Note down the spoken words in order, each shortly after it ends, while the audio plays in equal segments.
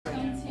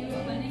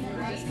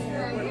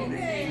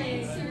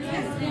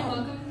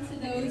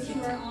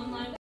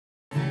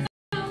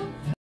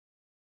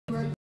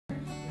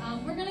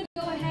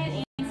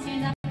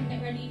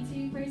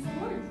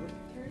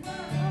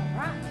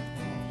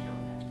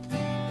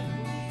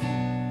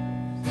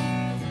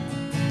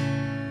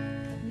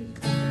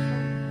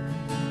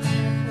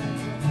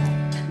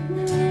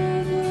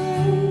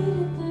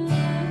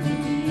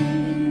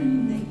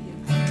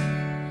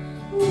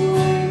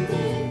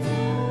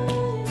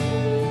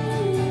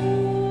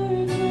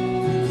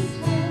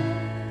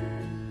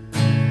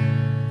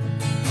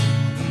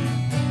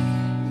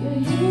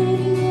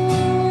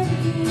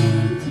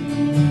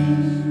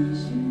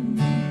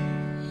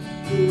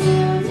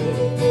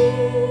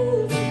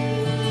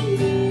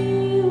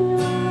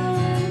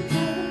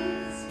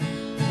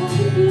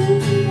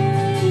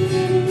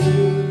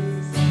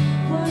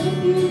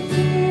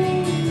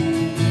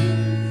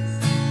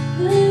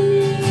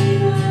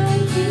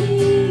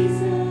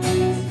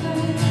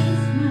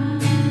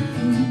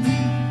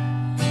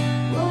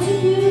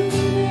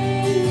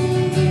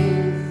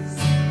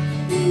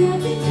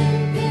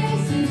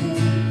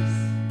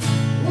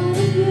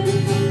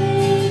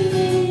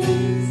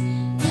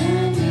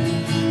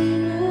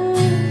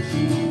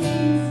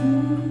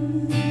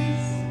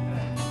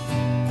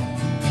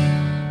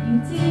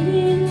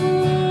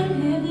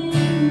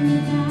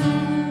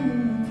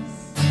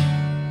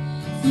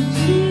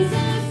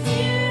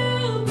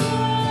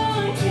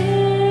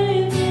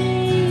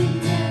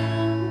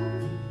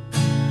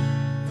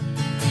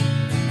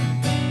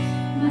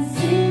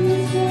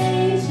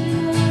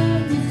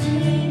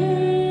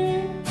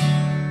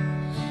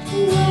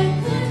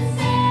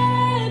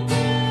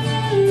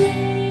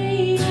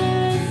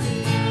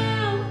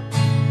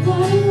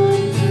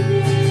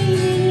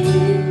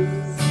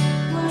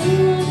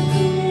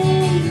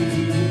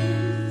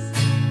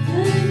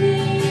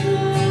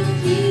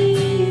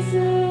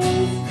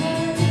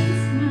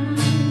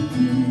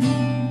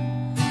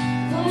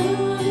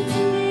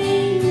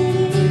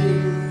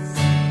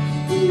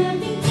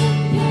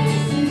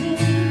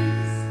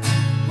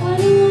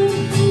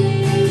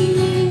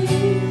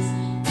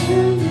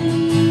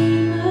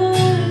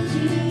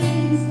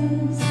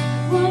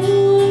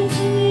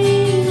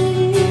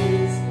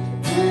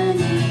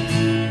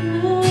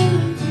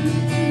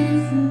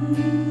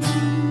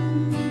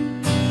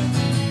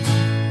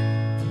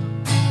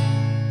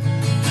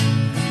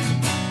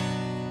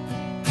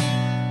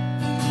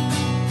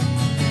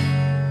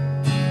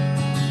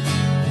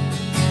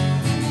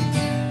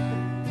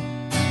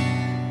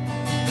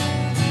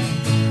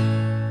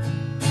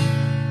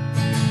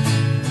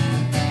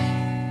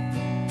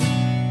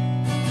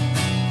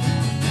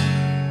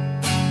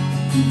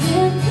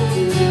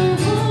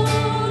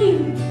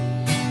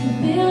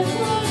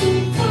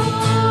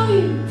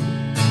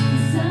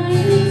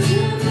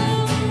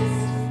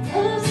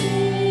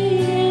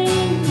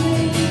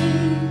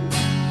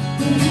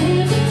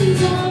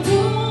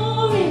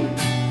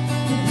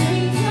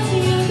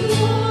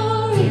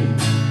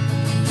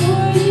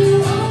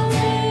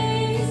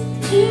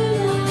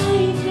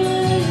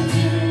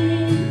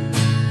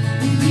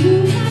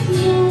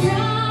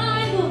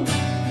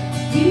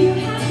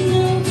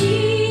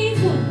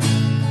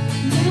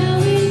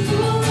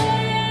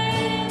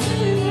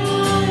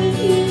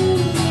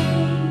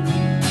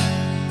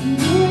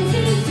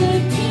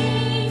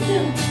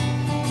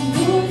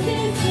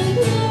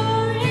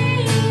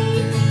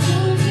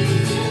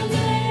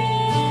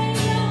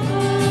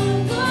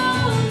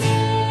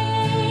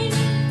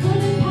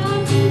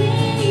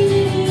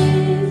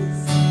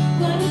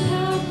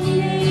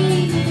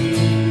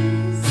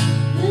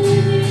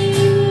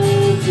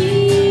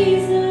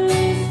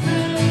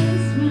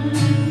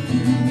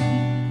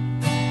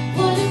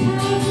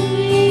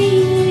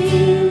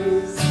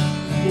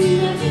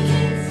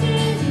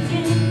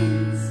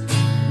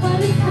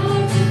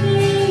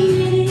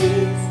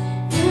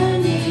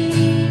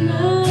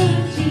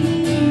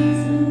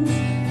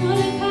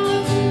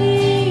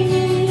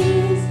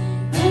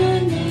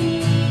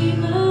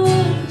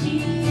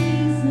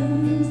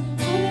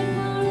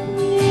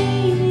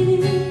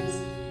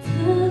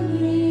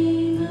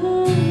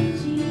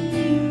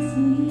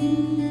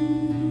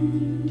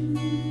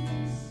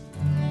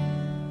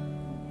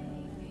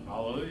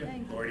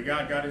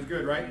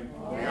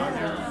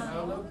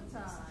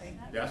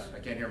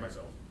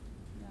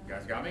You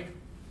guys got me?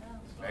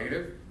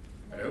 Negative?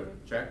 Hello?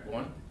 Check.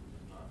 One.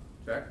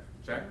 Check.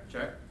 Check.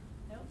 Check.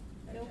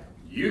 Nope.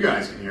 You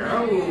guys can hear.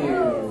 Oh,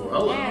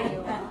 hello.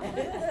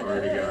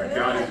 Glory to God.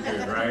 God is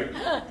good,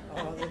 right?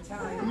 All the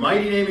time. The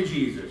mighty name of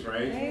Jesus,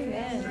 right?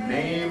 Amen. The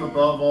name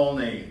above all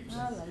names.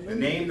 The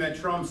name that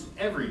trumps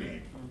every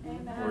name.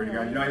 Amen. Glory to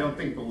God. You know, I don't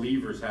think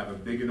believers have a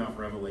big enough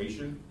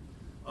revelation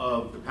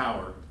of the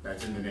power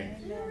that's in the name.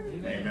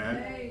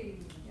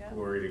 Amen.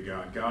 Glory to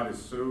God. God is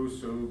so,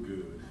 so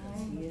good.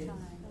 He is.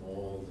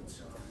 All the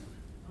time.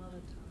 All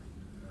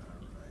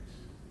right.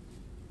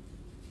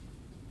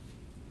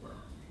 Well,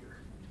 here.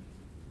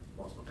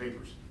 Lost my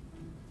papers.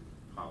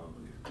 Hallelujah.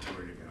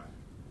 Glory to God.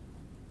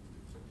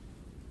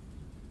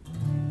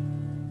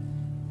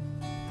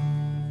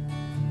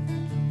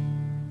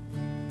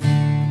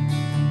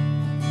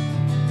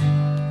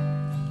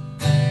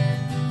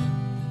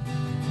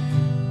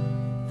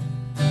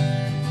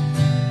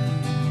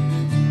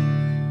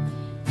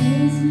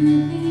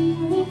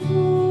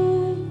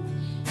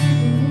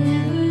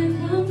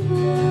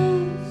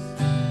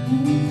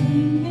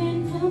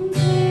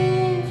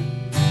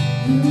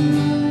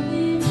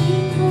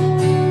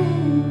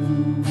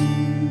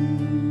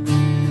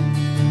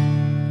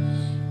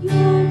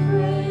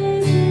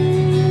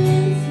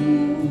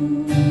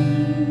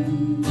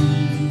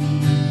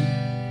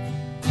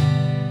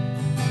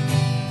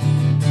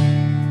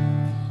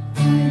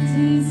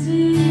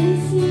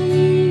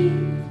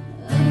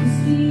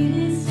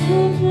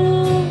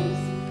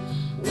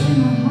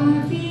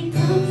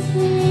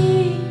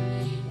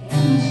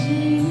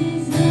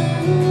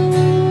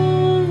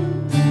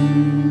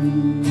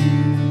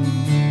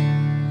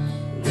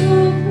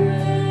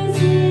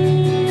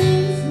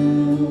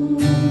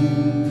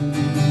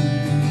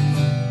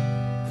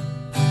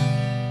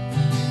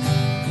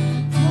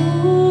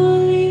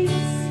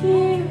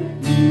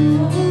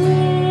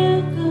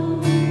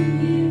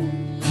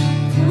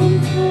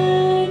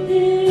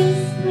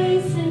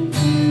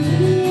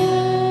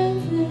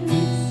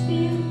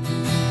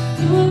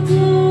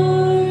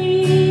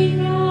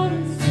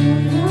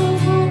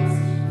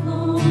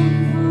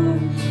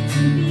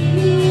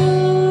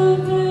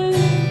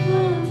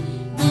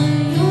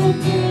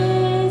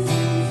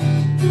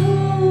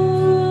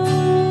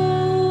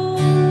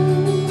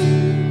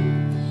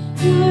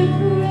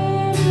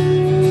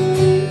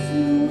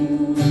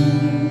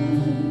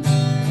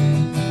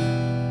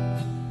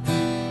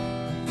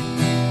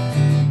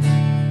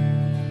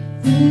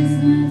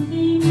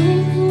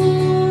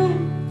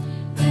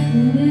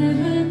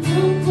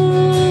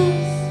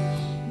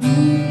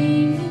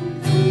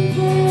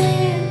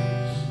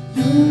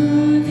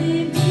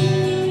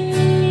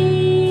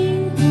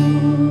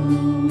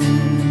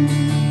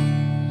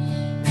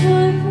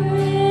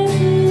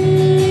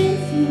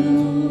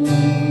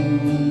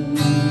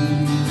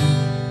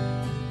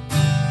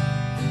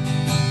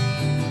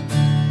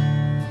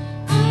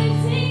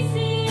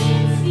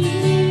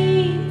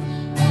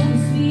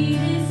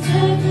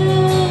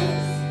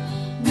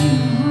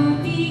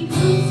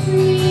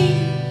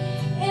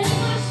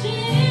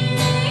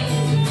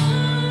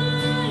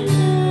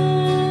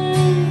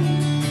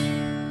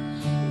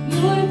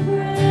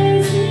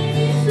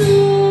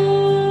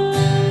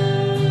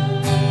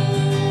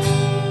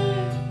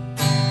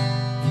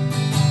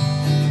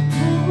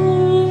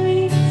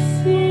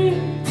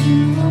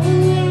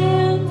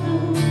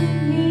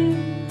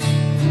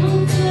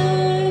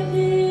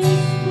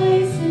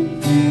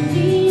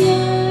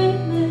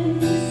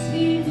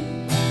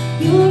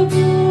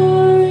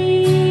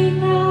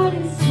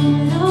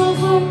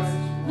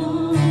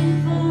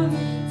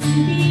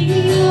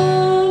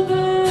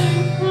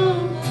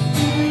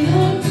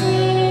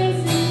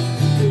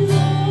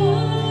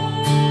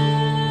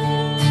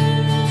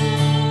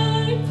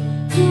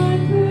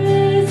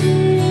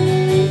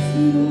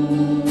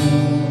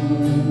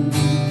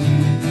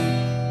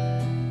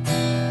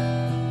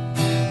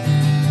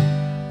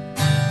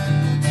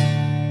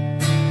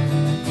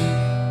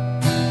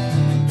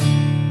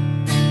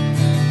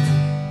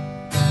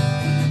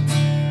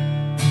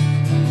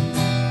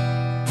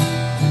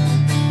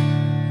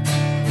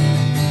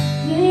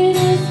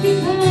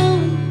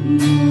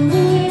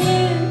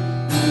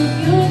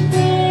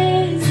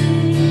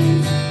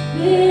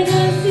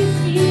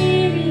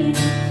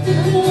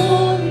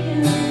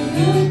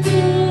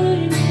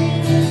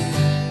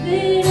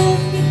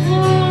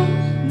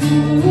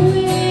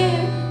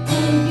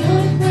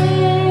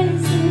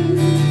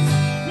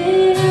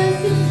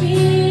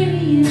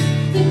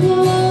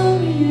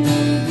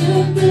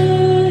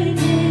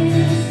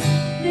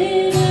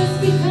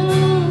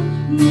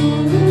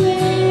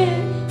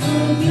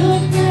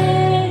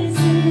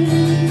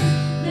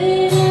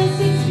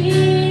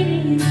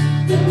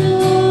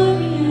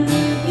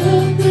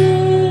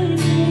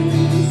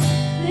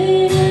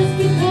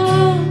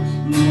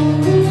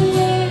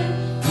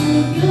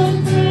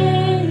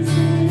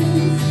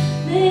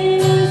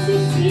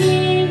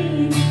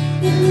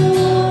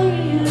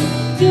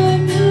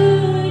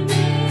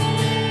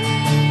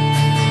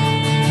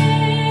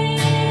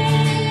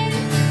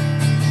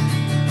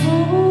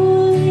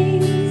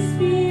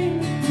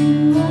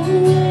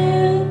 away.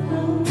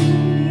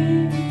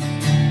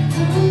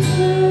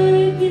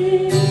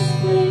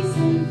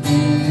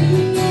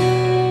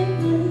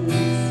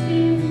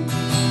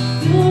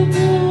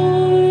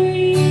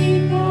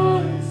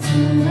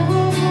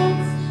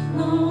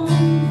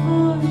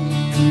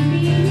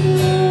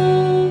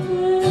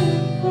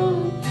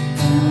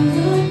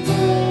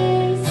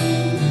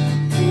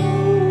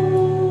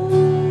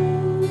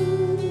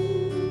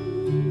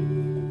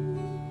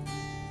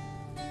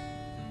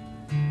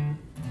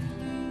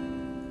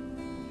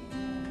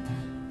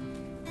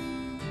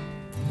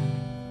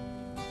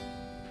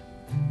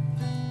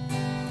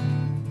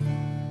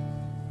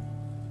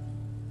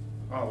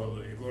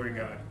 Hallelujah. Glory to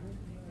God.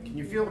 Can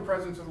you feel the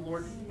presence of the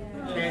Lord?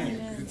 Can you?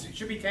 'Cause it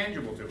should be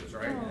tangible to us,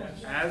 right?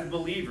 As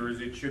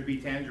believers, it should be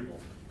tangible.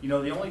 You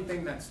know, the only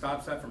thing that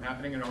stops that from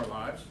happening in our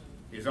lives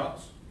is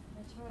us,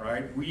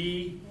 right?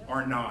 We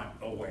are not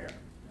aware,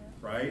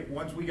 right?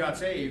 Once we got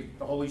saved,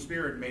 the Holy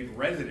Spirit made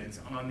residence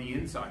on the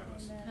inside of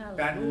us.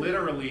 That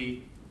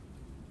literally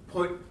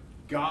put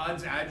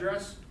God's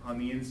address on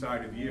the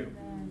inside of you.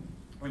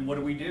 And what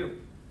do?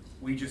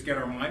 We just get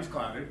our minds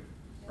clouded,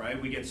 right?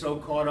 We get so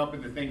caught up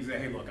in the things that,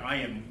 hey, look, I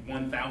am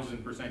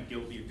 1,000%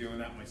 guilty of doing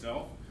that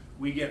myself.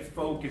 We get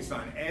focused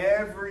on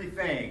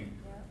everything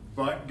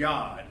but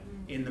God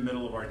in the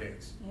middle of our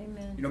days.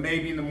 Amen. You know,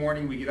 maybe in the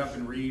morning we get up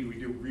and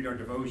read our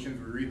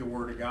devotions, we read the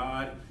Word of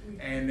God,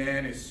 and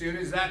then as soon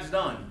as that's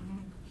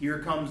done, here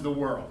comes the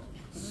world,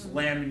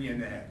 slamming you in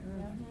the head.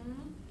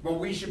 But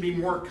we should be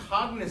more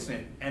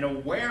cognizant and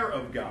aware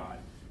of God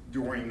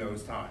during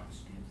those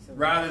times,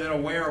 rather than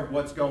aware of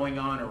what's going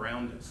on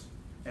around us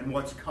and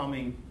what's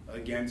coming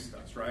against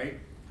us, right?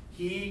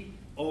 He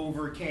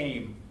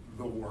overcame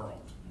the world.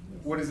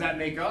 What does that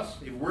make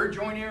us? If we're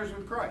joint heirs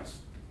with Christ,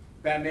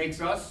 that makes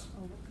us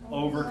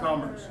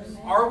overcomers.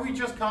 Are we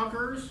just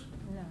conquerors?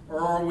 Or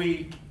are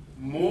we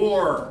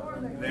more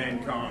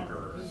than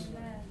conquerors?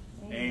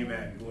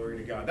 Amen. Glory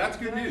to God. That's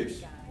good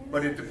news.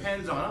 But it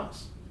depends on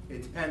us.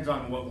 It depends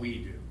on what we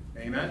do.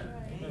 Amen?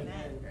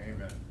 Amen.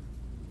 Amen.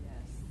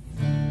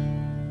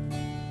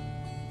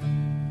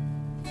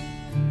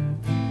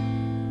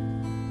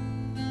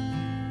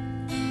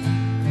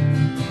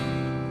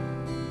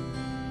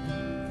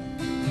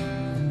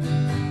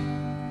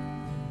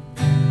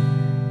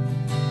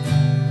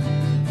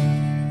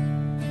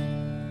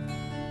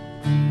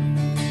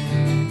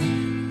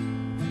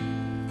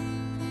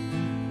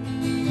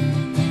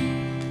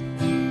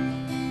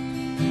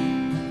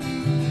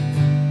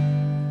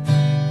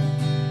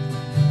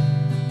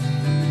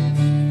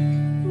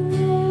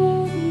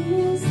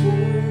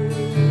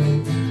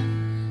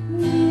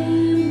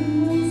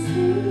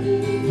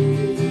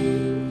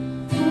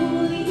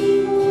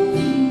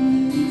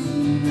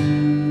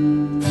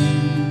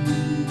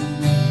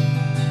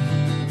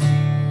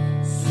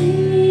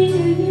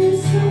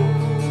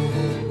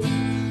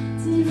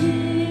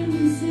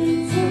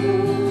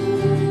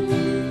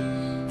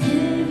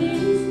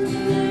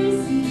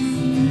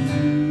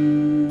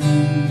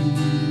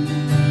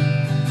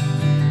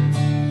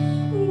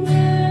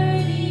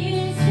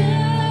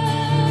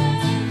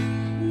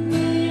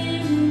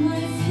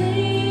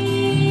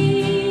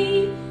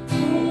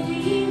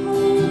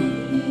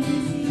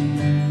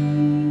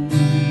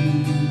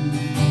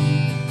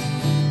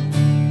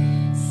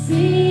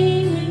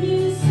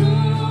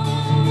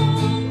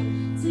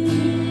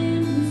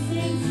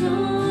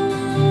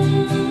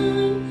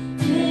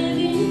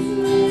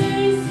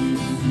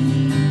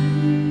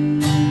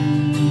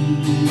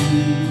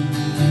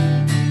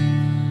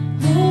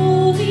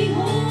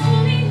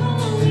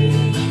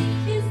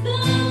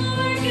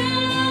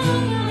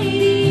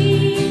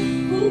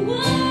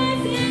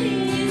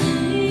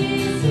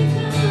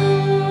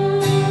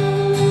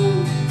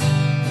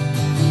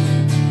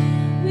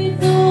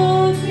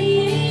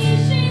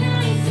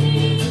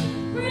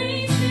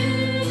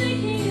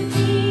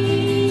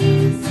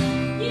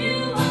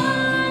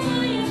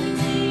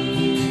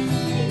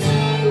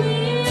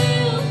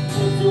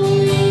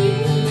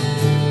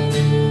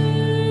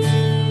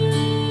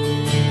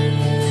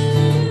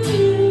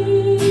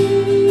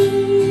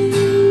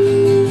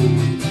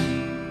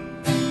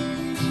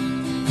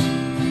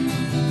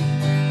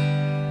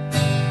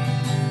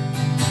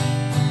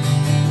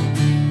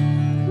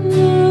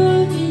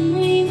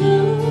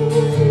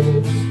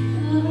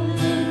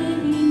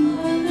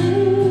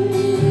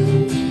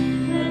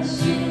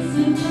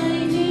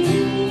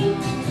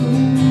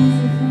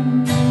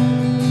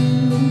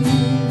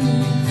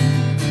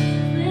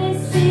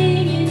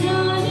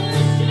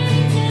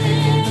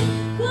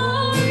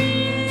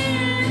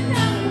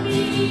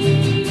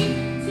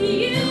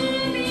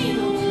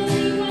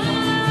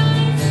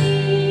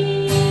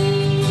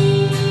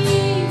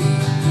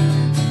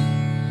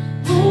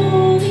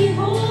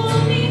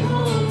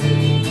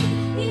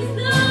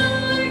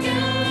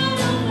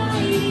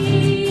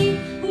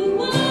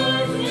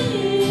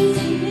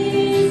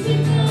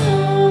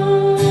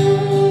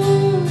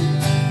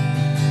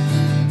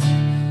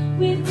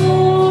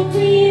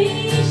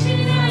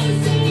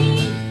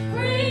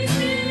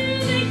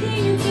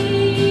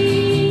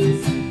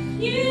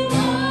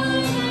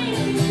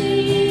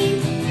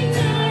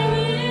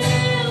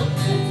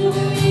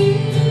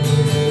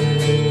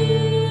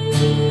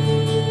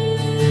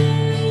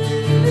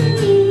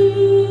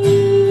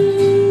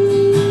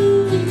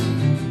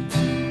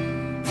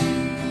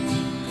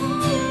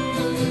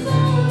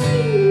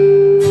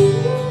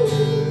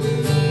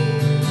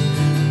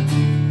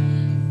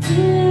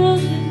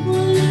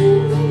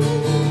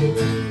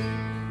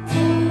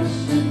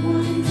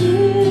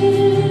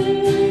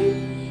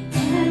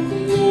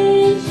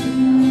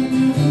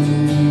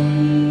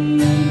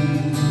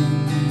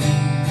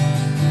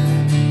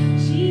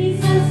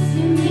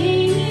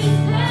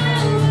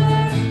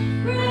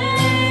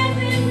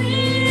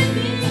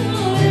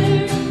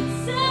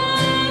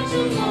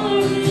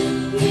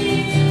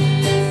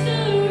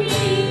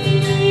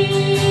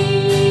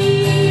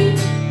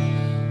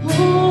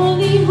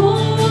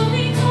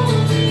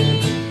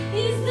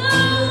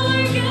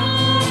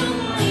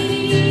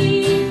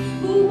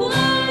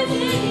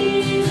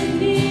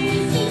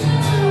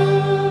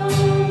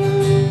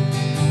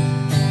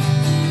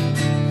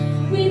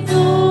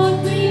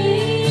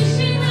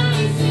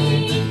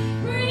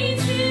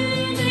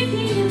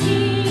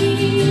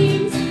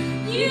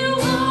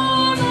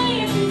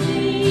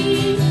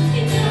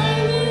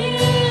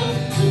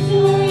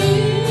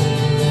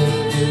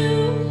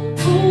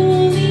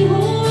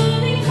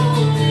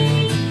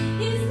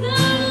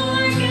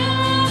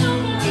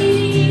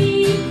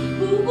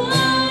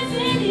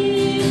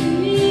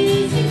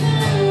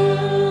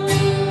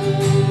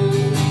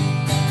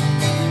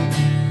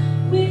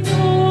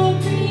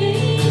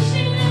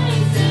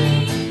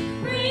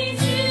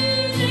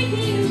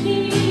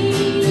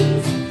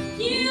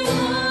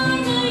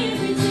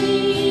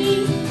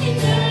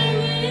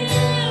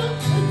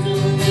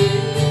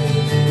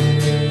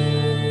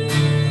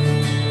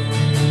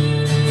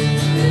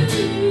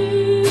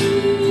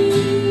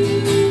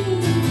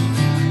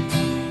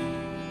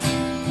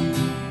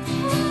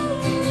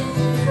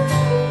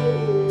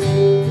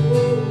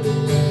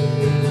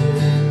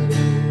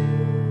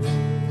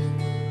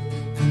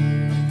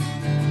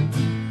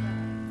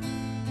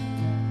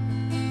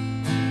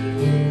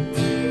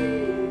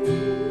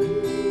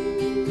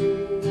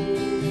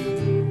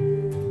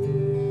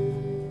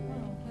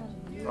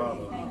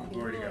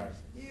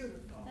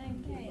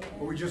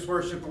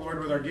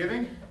 with our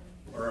giving,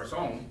 or our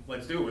song.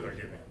 Let's do it with our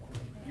giving.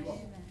 You all.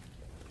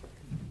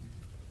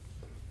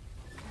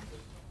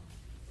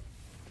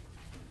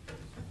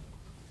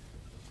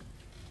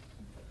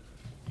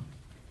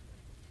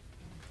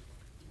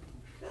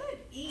 Good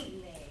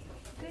evening.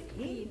 Good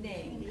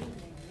evening.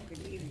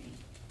 Good evening.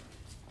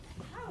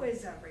 How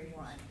is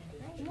everyone?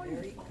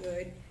 Very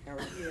good. How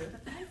are you?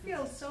 I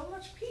feel so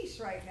much peace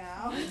right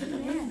now.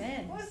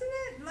 Amen. Wasn't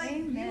it like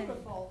Amen.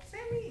 beautiful?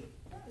 Sammy,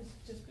 that was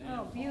just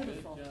Oh,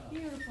 beautiful. beautiful.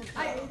 Beautiful.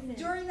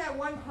 During that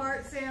one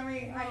part,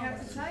 Sammy, I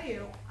have to tell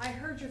you, I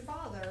heard your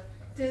father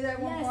did that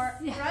one Yes, part,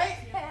 yeah. right?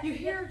 You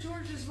hear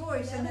George's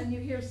voice and then you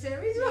hear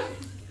Sammy's voice.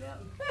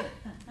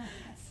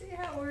 See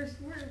how we're just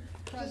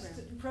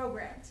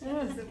programmed,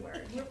 is the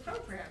word. We're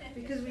programmed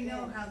because we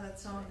know how that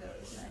song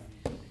goes.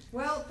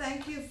 Well,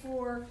 thank you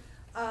for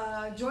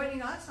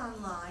joining us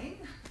online.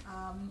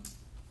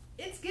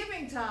 It's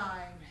giving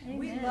time.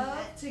 We Amen.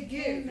 love to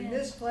give in Amen.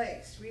 this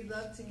place. We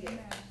love to give.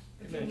 Amen.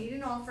 If you need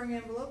an offering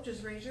envelope,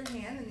 just raise your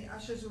hand and the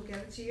ushers will get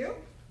it to you.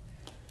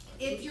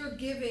 If you're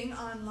giving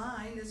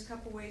online, there's a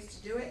couple ways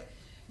to do it.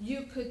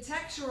 You could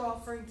text your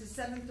offering to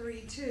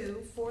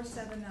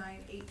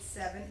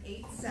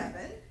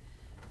 732-479-8787.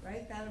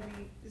 Right? That'll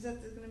be, is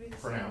that going to be the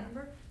For same now.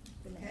 number?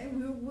 Okay,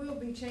 we'll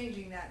be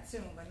changing that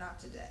soon, but not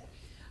today.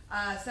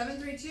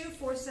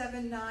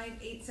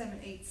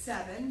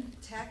 732-479-8787.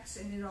 Text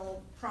and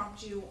it'll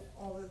prompt you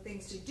all the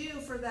things to do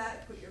for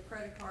that. Put your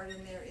credit card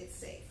in there, it's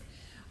safe.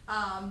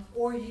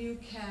 Or you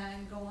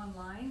can go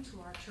online to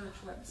our church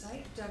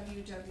website,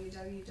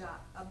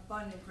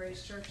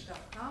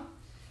 www.abundantgracechurch.com.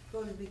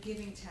 Go to the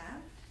Giving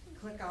tab,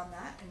 click on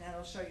that, and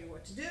that'll show you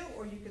what to do.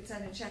 Or you can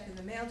send a check in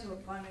the mail to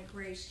Abundant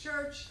Grace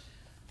Church,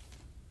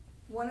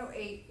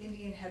 108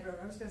 Indian Head Road.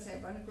 I was going to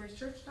say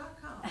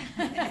abundantgracechurch.com.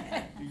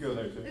 You go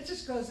there too. It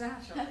just goes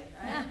naturally,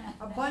 right?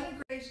 Abundant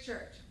Grace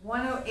Church,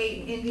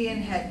 108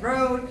 Indian Head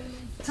Road,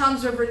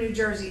 Toms River, New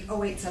Jersey,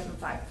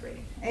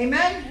 08753.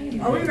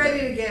 Amen? Are we ready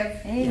to give?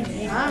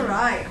 Amen. All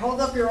right.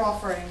 Hold up your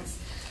offerings.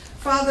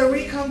 Father,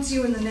 we come to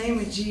you in the name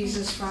of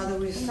Jesus, Father.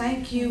 We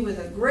thank you with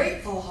a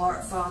grateful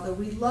heart, Father.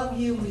 We love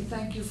you. We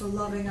thank you for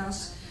loving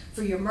us,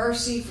 for your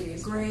mercy, for your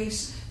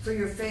grace, for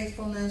your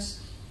faithfulness.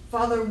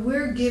 Father,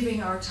 we're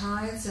giving our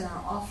tithes and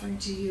our offering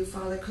to you,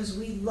 Father, because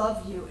we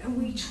love you and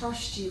we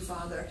trust you,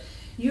 Father.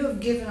 You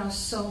have given us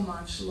so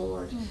much,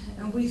 Lord,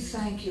 and we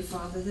thank you,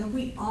 Father, that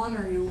we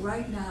honor you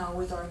right now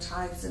with our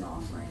tithes and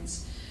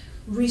offerings.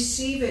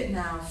 Receive it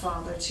now,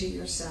 Father, to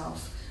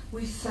yourself.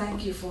 We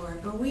thank you for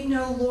it. But we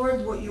know,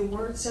 Lord, what your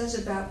word says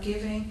about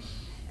giving,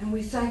 and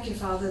we thank you,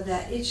 Father,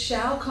 that it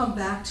shall come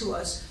back to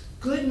us.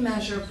 Good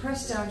measure,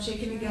 pressed down,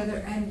 shaken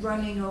together, and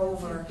running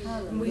over.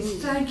 And we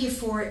thank you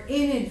for it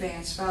in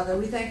advance, Father.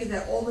 We thank you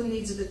that all the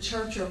needs of the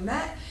church are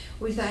met.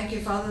 We thank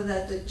you, Father,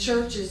 that the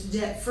church is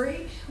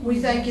debt-free. We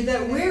thank you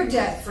that we're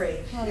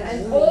debt-free.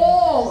 And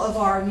all of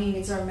our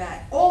needs are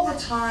met. All the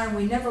time.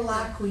 We never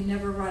lack. We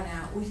never run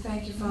out. We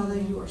thank you, Father.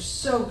 You are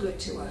so good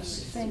to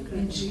us.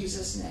 In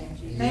Jesus' name.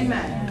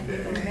 Amen. We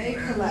may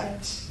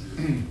collect.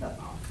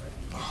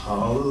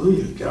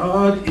 Hallelujah.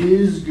 God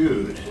is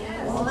good.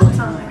 All the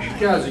time. You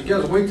guys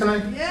awake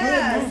tonight?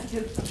 Yes.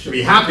 Should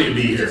be happy to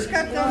be here. Just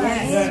got done.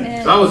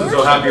 Amen. So I wasn't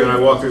so happy when I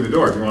walked through the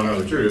door, if you want to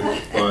know the truth.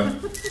 But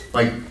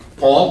like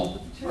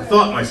Paul, I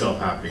thought myself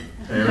happy.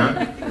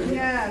 Amen.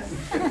 Yes.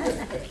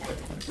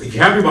 If you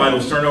have your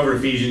Bibles, turn over to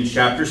Ephesians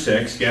chapter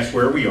 6. Guess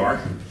where we are?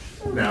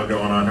 Now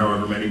going on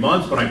however many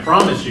months, but I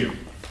promise you,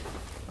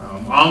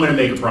 I'm going to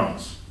make a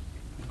promise.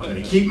 I'm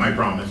going to keep my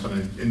promise. I'm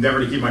going to endeavor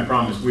to keep my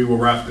promise. We will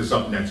wrap this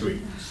up next week.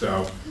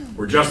 So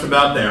we're just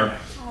about there.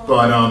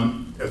 But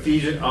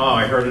Ephesians,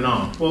 I heard an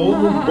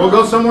Well, we'll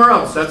go somewhere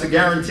else. That's a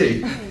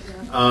guarantee.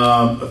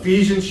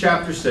 Ephesians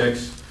chapter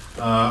 6.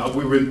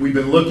 We've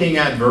been looking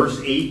at verse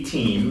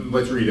 18.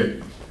 Let's read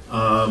it.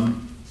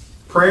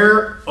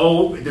 Prayer,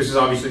 this is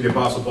obviously the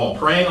Apostle Paul.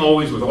 Praying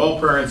always with all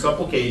prayer and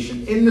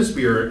supplication in the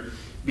Spirit,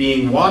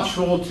 being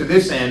watchful to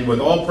this end with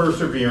all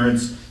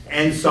perseverance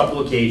and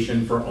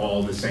supplication for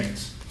all the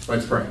saints.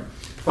 Let's pray.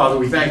 Father,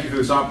 we thank you for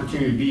this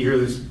opportunity to be here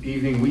this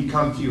evening. We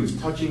come to you as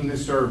touching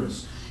this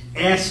service,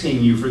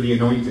 asking you for the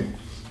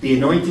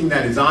anointing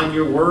that is on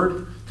your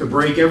word to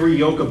break every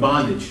yoke of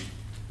bondage,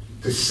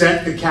 to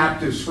set the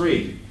captives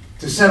free,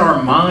 to set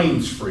our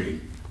minds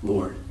free,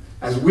 Lord,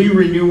 as we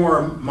renew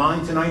our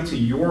mind tonight to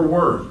your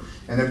word,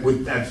 and that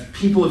as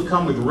people have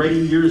come with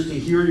ready ears to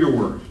hear your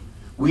word.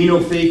 We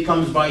know faith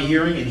comes by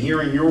hearing, and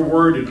hearing your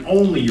word and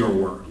only your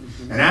word.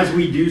 And as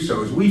we do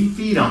so, as we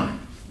feed on it,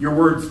 your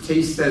word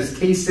says,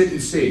 taste it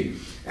and see.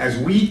 As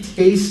we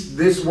taste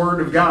this word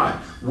of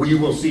God, we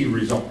will see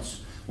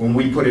results when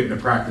we put it into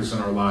practice in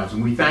our lives.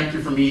 And we thank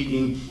you for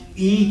meeting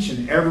each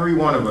and every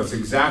one of us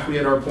exactly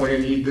at our point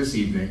of need this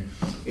evening.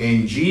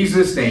 In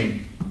Jesus'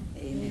 name,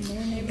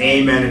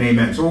 amen and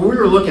amen. So what we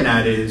were looking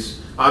at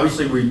is,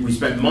 obviously we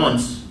spent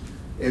months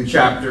in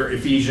chapter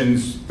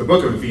Ephesians, the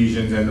book of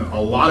Ephesians, and a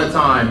lot of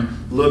time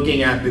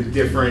looking at the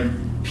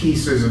different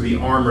pieces of the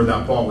armor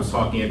that Paul was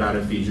talking about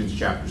in Ephesians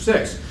chapter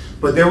 6.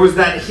 But there was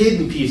that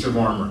hidden piece of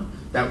armor,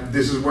 that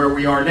this is where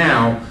we are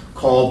now,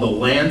 called the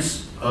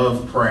Lance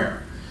of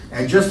Prayer.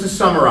 And just to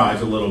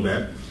summarize a little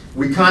bit,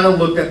 we kind of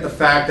looked at the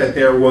fact that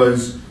there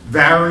was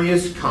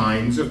various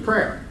kinds of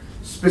prayer.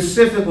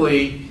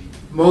 Specifically,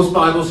 most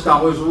Bible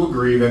scholars will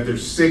agree that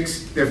there's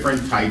 6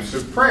 different types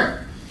of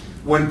prayer.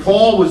 When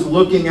Paul was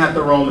looking at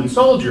the Roman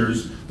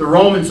soldiers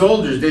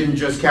didn't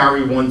just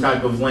carry one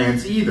type of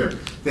lance either.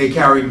 They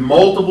carried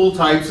multiple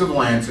types of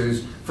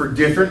lances for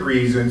different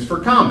reasons for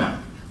combat.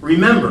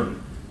 Remember,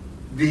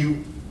 the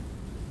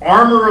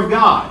armor of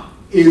God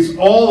is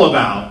all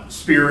about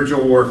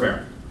spiritual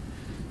warfare.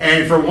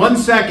 And for 1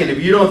 second, if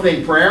you don't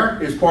think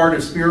prayer is part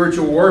of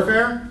spiritual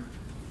warfare,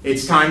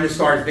 it's time to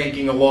start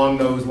thinking along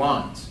those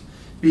lines.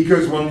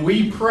 Because when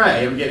we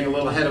pray, I'm getting a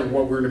little ahead of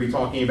what we're going to be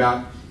talking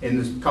about in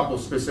this couple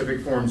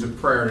specific forms of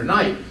prayer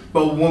tonight,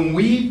 but when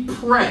we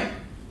pray,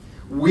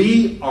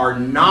 we are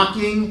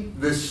knocking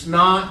the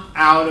snot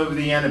out of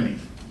the enemy.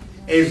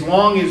 As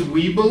long as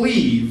we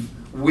believe,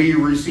 we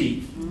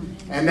receive.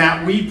 And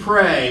that we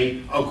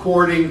pray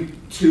according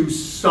to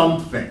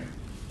something.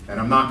 And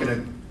I'm not going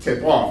to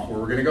tip off where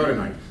we're going to go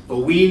tonight, but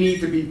we need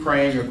to be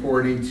praying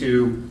according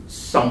to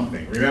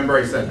something. Remember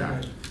I said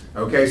that.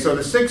 Okay, so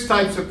the 6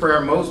 types of prayer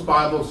most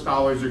Bible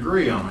scholars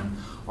agree on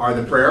are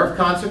the prayer of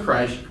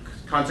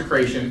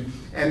consecration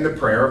and the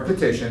prayer of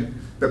petition,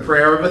 the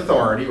prayer of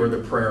authority or the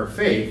prayer of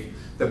faith,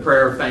 the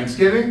prayer of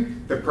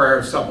thanksgiving, the prayer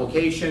of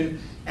supplication,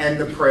 and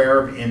the prayer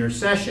of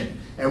intercession.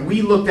 And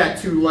we looked at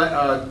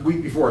 2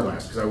 week before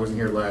last, because I wasn't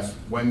here last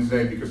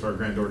Wednesday because of our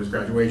granddaughter's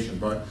graduation,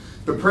 but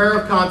the prayer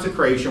of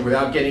consecration,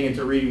 without getting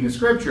into reading the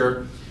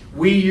scripture,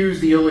 we use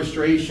the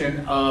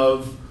illustration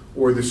of,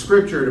 or the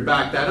scripture to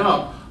back that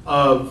up,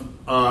 of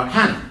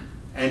Hannah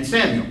and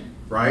Samuel,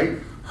 right?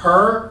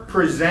 Her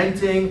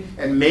presenting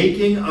and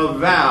making a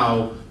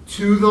vow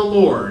to the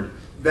Lord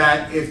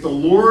that if the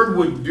Lord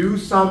would do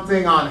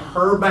something on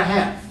her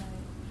behalf,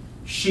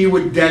 she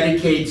would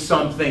dedicate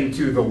something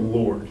to the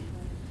Lord.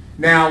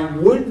 Now,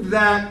 would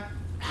that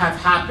have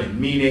happened?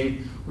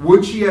 Meaning,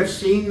 would she have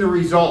seen the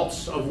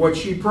results of what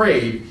she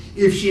prayed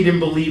if she didn't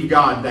believe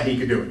God that he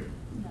could do it?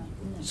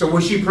 So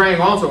was she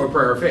praying also a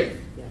prayer of faith?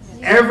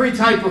 Every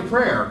type of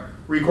prayer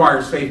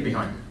requires faith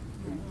behind it.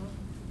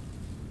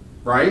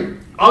 Right?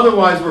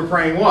 Otherwise, we're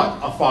praying what?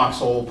 A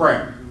foxhole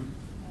prayer.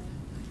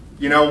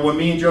 You know, when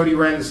me and Jody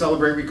ran the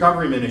Celebrate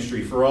Recovery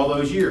Ministry for all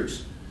those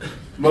years,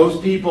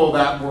 most people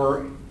that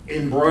were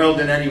embroiled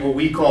in any what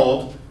we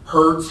called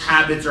hurts,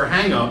 habits, or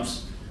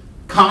hang-ups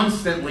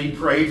constantly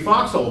prayed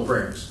foxhole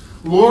prayers.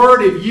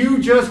 Lord, if you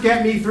just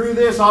get me through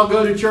this, I'll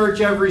go to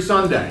church every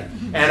Sunday.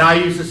 And I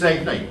used to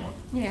say, no, you won't.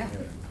 Yeah.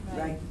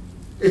 Right.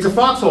 It's a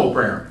foxhole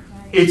prayer.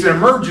 It's an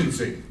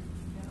emergency.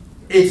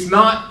 It's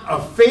not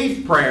a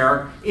faith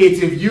prayer.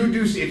 It's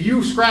if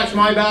you scratch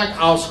my back,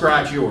 I'll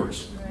scratch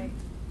yours. Right.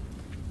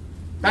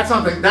 That's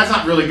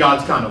not really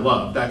God's kind of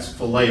love. That's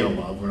phileo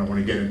love. When I want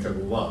to get into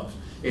the love,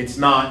 it's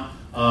not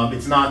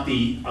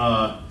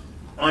the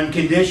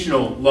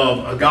unconditional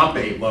love,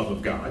 agape love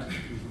of God.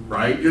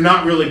 Right? You're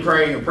not really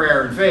praying a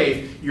prayer in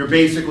faith. You're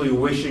basically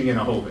wishing and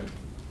hoping.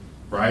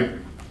 Right?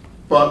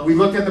 But we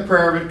looked at the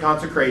prayer of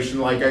consecration.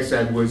 Like I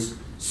said, was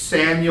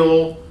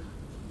Samuel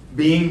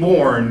being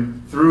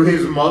born through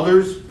his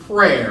mother's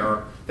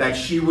prayer that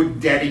she would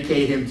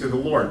dedicate him to the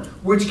Lord,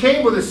 which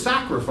came with a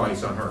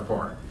sacrifice on her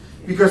part.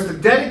 Because to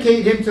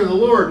dedicate him to the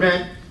Lord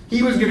meant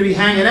he was going to be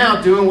hanging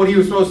out doing what he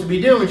was supposed to be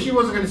doing. She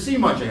wasn't going to see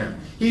much of him.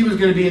 He was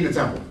going to be in the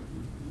temple,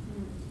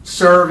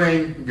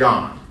 serving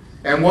God.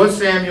 And was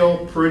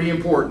Samuel pretty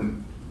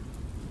important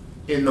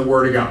in the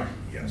Word of God?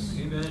 Yes.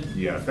 Amen.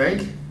 Yeah, I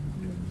think.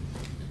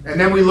 And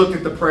then we looked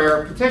at the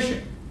prayer of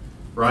petition,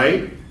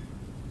 right?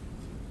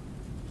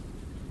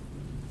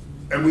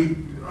 And we,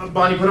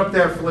 Bonnie, put up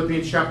there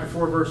Philippians chapter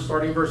 4,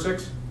 starting verse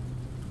 6.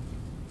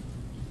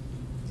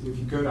 If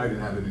you could, I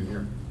didn't have it in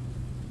here.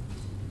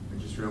 I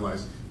just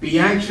realized. Be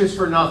anxious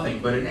for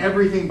nothing, but in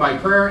everything by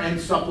prayer and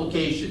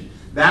supplication.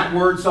 That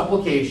word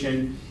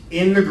supplication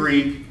in the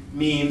Greek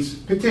means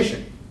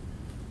petition.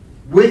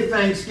 With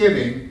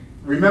thanksgiving,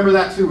 remember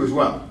that too as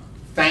well.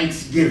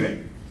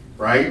 Thanksgiving,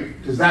 right?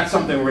 Because that's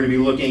something we're going to be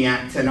looking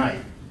at tonight.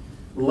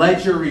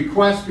 Let your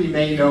request be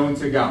made known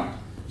to God.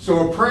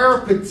 So a prayer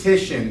of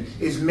petition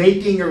is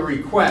making a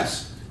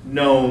request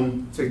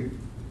known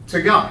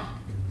to God.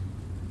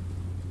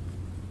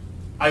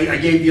 I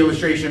gave the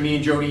illustration of me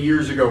and Jody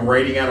years ago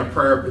writing out a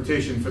prayer of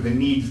petition for the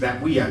needs that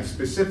we have,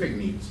 specific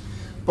needs.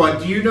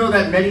 But do you know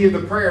that many of the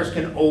prayers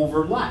can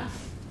overlap?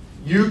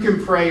 You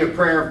can pray a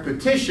prayer of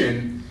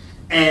petition,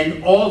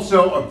 and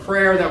also a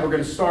prayer that we're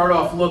going to start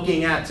off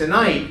looking at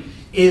tonight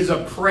is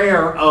a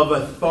prayer of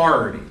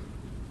authority.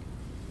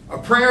 A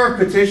prayer of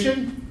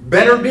petition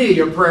better be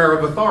a prayer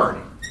of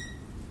authority.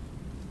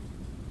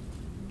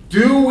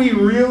 Do we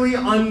really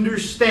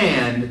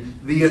understand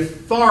the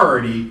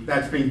authority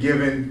that's been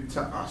given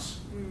to us?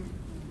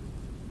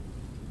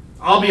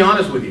 I'll be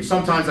honest with you.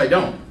 Sometimes I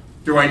don't.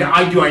 Do I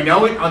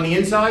know it on the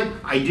inside?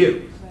 I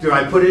do. Do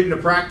I put it into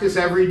practice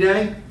every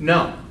day?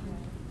 No.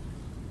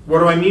 What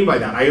do I mean by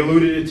that? I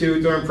alluded to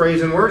it during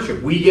praise and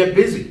worship. We get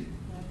busy.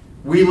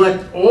 We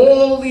let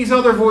all these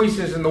other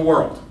voices in the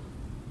world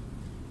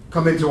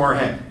come into our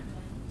head.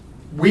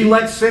 We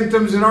let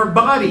symptoms in our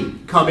body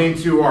come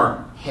into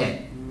our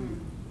head.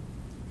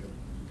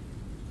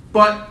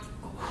 But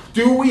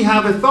do we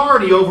have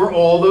authority over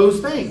all those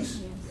things?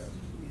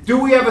 Do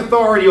we have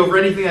authority over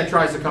anything that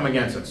tries to come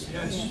against us?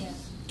 Yes.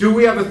 Do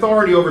we have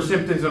authority over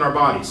symptoms in our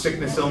body?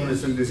 Sickness,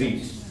 illness, and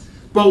disease.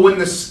 But when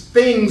the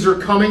things are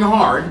coming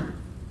hard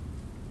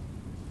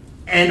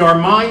and our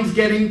mind's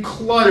getting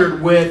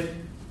cluttered with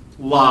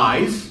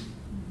lies,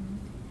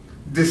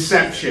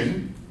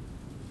 deception,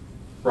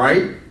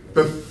 right?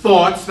 The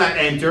thoughts that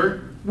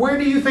enter, where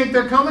do you think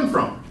they're coming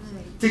from?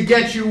 To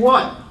get you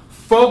what?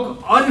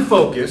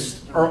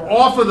 Unfocused or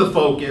off of the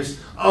focus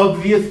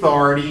of the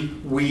authority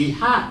we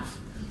have.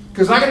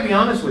 Because I got to be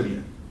honest with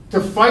you. To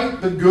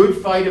fight the good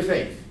fight of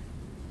faith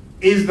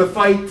is the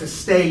fight to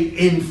stay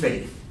in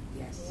faith.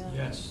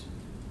 Yes.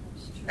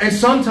 And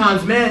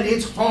sometimes, man,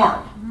 it's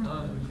hard.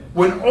 Okay.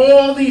 When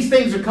all these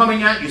things are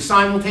coming at you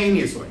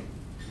simultaneously.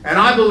 And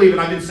I believe, and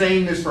I've been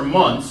saying this for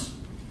months,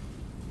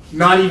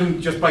 not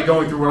even just by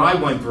going through what I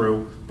went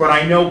through, but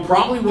I know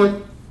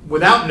probably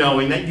without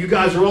knowing that you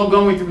guys are all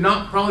going through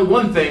not probably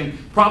one thing,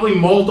 probably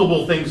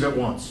multiple things at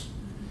once.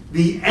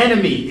 The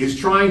enemy is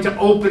trying to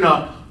open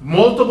up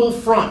multiple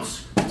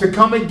fronts to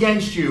come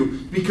against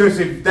you, because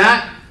if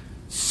that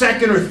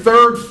second or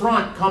third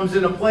front comes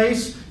into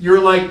place, you're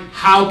like,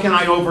 how can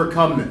I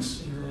overcome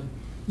this? Amen.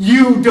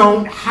 You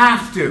don't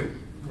have to.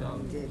 No.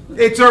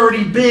 It's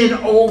already been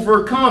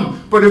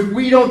overcome. But if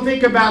we don't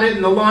think about it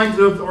in the lines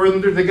of, or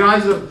under the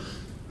guise of,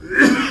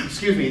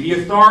 excuse me,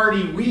 the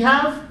authority we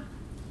have,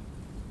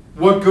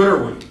 what good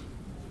are we?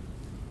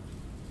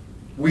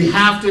 We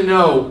have to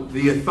know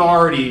the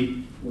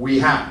authority we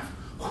have.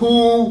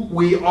 Who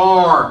we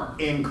are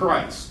in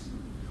Christ.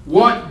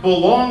 What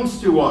belongs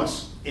to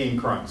us in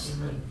Christ.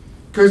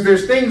 Because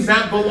there's things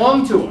that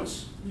belong to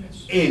us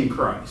in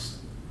Christ.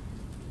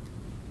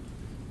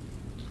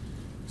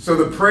 So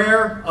the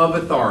prayer of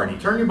authority.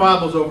 Turn your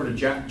Bibles over to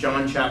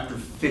John chapter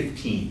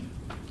 15.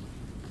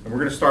 And we're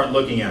going to start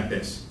looking at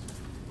this.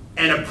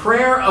 And a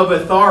prayer of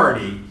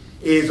authority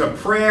is a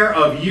prayer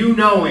of you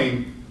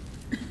knowing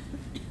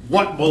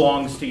what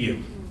belongs to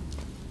you.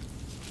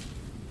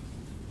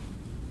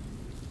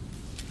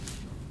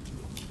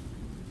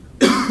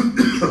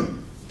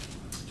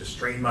 Just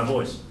straighten my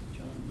voice.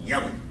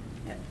 Yelling.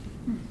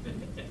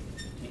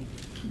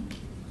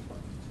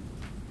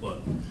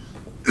 Look.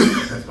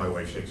 That's my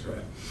wife shakes her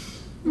head.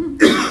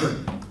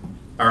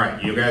 All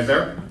right, you guys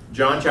there?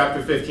 John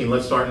chapter 15,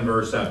 let's start in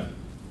verse 7.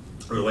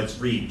 Or let's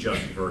read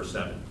just verse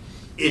 7.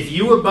 If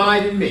you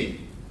abide in me,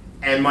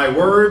 and my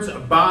words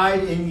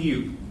abide in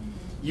you,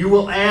 you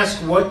will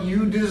ask what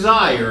you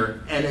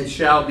desire, and it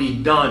shall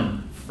be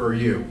done for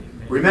you.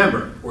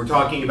 Remember, we're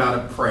talking about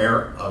a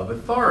prayer of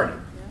authority.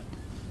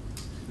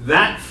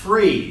 That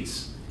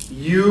phrase,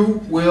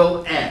 you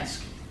will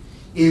ask,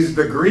 is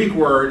the Greek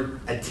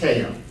word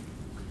ateo,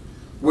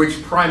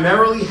 which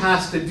primarily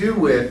has to do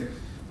with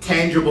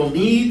tangible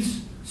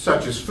needs,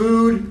 such as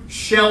food,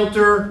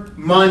 shelter,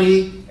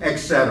 money,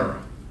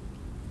 etc.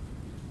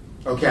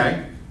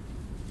 Okay?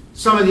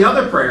 Some of the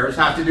other prayers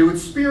have to do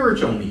with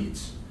spiritual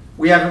needs.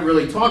 We haven't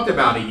really talked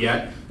about it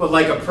yet, but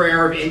like a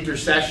prayer of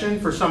intercession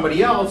for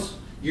somebody else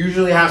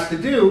usually has to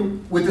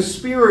do with a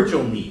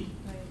spiritual need.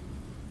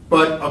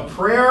 But a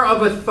prayer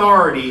of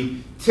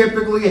authority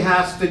typically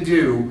has to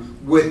do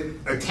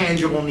with a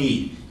tangible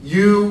need.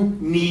 You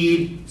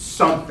need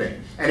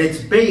something. And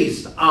it's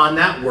based on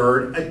that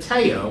word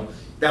ateo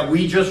that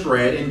we just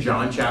read in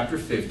John chapter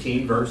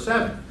 15, verse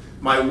 7.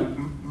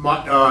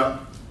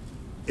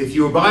 If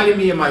you abide in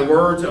me and my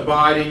words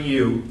abide in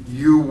you,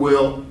 you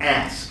will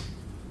ask.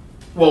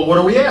 Well, what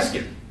are we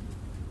asking?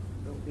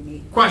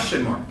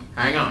 Question mark.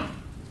 Hang on.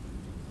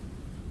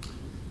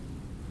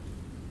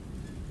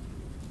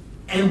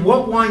 And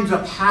what winds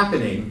up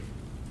happening?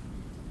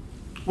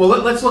 Well,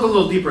 let's look a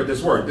little deeper at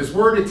this word. This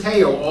word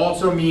ateo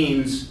also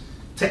means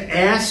to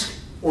ask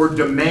or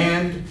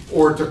demand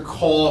or to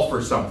call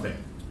for something.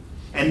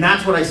 And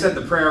that's what I said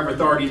the prayer of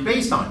authority is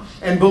based on.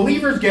 And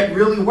believers get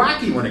really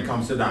wacky when it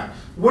comes to that.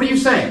 What are you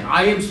saying?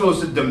 I am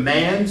supposed to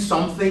demand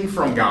something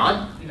from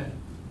God? Yeah.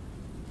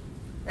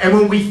 And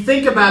when we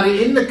think about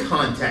it in the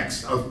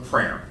context of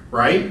prayer,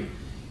 right,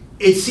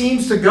 it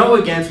seems to go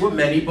against what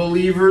many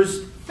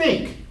believers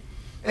think.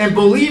 And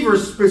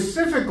believers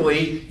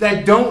specifically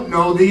that don't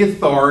know the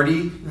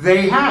authority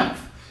they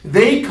have.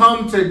 They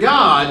come to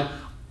God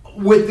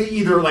with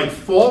either like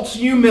false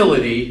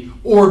humility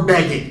or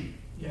begging.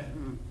 Yeah.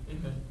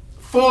 Amen.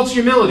 False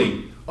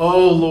humility.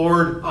 Oh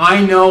Lord,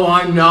 I know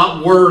I'm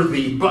not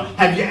worthy. But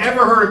have you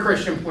ever heard a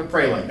Christian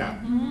pray like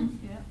that? Mm-hmm.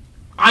 Yeah.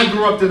 I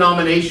grew up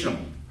denominational.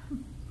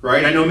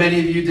 Right? I know many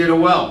of you did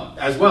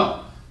as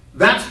well.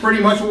 That's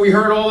pretty much what we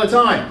heard all the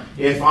time.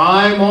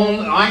 I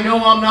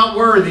know I'm not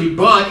worthy,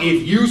 but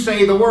if you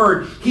say the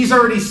word, he's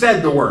already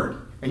said the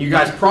word. And you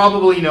guys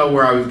probably know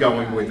where I was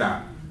going with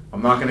that.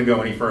 I'm not going to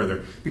go any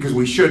further because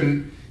we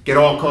shouldn't get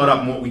all caught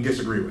up in what we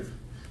disagree with.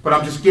 But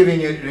I'm just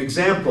giving you an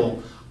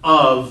example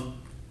of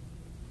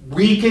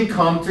we can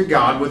come to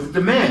God with a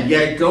demand,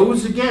 yet it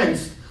goes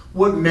against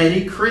what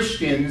many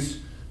Christians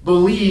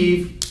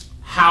believe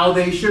how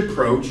they should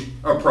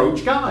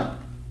approach God.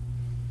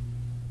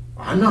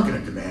 I'm not going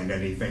to demand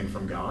anything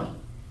from God.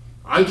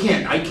 I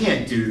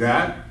can't do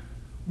that.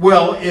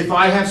 Well, if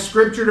I have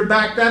scripture to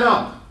back that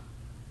up,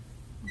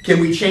 can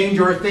we change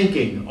our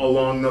thinking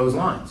along those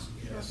lines?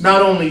 Yes.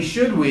 Not only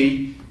should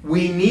we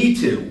need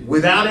to,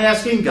 without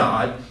asking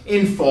God,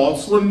 in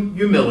false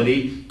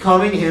humility,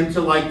 coming him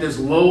to like this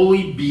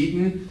lowly,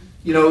 beaten,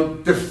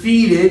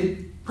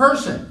 defeated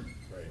person.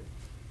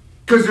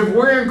 Because if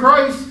we're in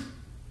Christ,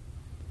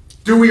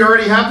 do we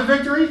already have the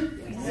victory?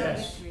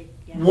 Yes.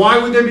 Why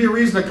would there be a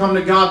reason to come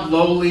to God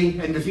lowly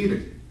and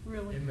defeated?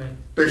 Really? Amen.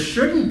 There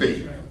shouldn't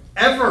be.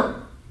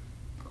 Ever.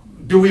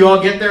 Do we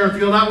all get there and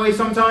feel that way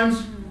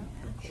sometimes?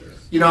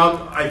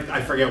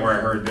 I forget where I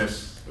heard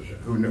this,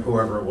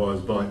 whoever it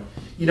was, but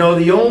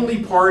the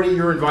only party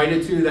you're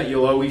invited to that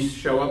you'll always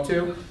show up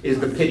to is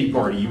the pity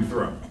party you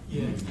throw.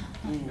 Yeah.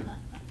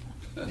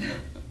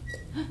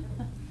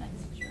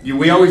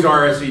 We always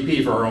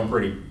RSVP for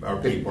our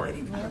pity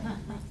party.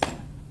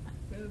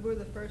 We're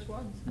the first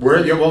ones.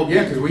 Because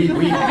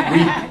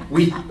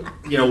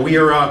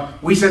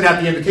we send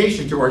out the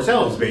invitation to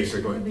ourselves,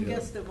 basically. The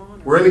guest of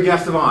honor. We're the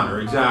guest of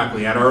honor,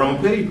 exactly, at our own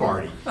pity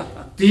party.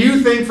 Do you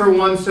think for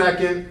 1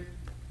 second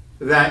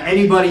that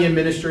anybody in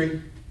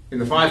ministry, in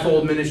the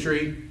fivefold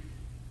ministry,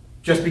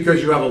 just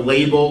because you have a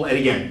label, and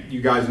again,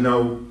 you guys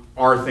know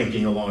our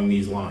thinking along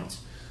these lines,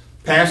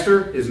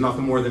 pastor is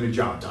nothing more than a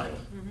job title.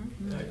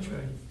 Mm-hmm. That's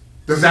right.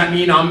 Does that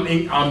mean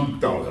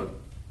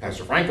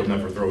Pastor Frank will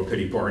never throw a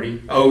pity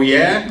party? Oh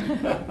yeah?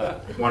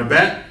 Want to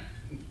bet?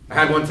 I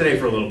had one today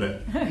for a little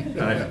bit.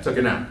 I took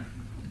a nap.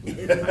 I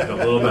felt a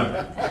little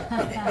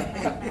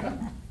better.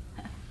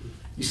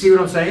 You see what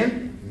I'm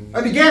saying?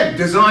 And again,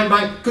 designed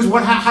by, because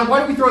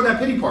why do we throw that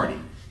pity party?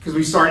 Because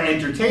we start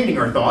entertaining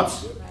our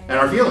thoughts and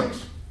our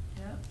feelings,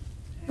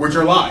 which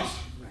are lies.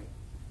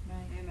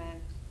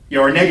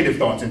 Our negative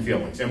thoughts and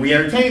feelings. And we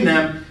entertain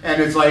them,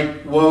 and it's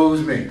like,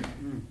 woe's me.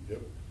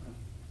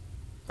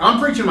 I'm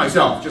preaching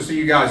myself, just so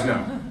you guys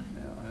know.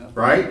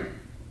 Right?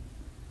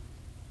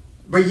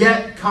 But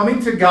yet,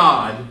 coming to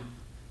God,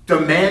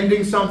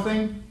 demanding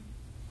something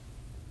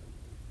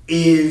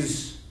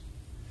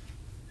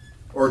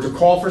or to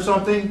call for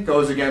something,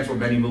 goes against what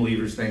many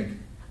believers think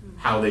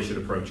how they should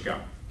approach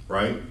God.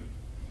 Right?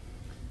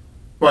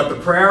 But the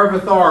prayer of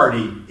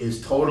authority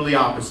is totally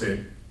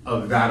opposite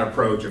of that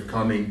approach of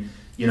coming,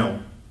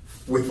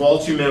 with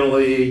false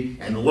humility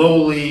and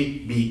lowly,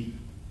 beaten.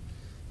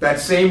 That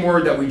same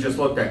word that we just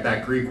looked at,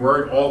 that Greek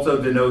word,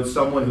 also denotes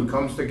someone who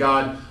comes to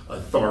God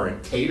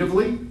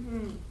authoritatively.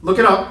 Look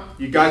it up.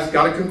 You guys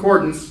got a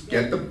concordance.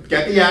 Get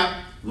the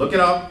app. Look it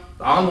up.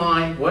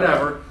 Online.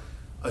 Whatever.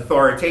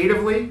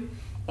 Authoritatively.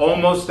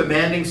 Almost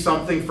demanding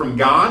something from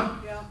God.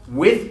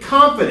 With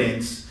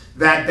confidence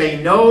that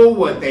they know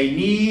what they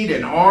need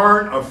and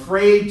aren't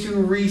afraid to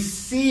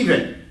receive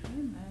it.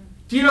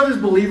 Do you know there's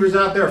believers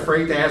out there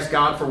afraid to ask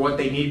God for what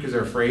they need because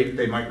they're afraid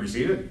they might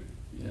receive it?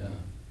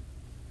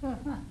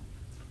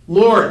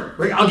 Lord,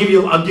 I'll give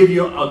you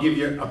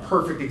a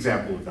perfect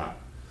example of that.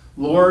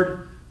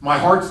 Lord, my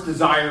heart's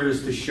desire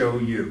is to show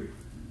you.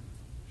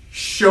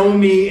 Show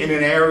me in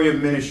an area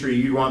of ministry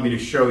you want me to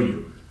show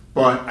you.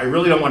 But I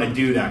really don't want to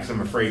do that because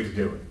I'm afraid to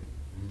do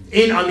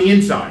it. On the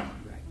inside.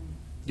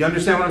 You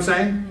understand what I'm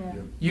saying?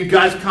 Yeah. You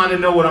guys kind of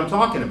know what I'm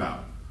talking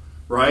about.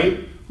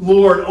 Right?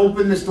 Lord,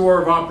 open this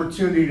door of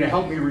opportunity to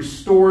help me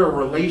restore a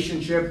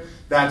relationship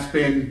that's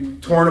been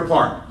torn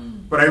apart.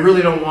 But I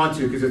really don't want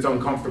to because it's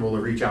uncomfortable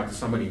to reach out to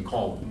somebody and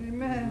call them.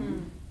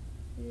 Amen.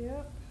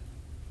 Yep.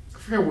 I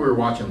forget what we were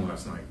watching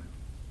last night.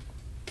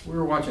 We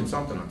were watching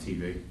something on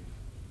TV.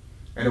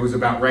 And it was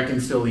about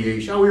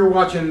reconciliation. We were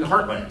watching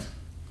Heartland.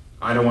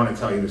 I don't want to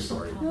tell you the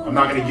story. I'm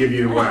not going to give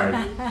you it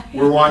away.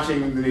 We're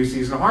watching the new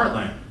season of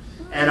Heartland.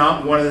 And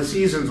one of the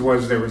seasons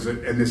was,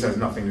 and this has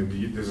nothing to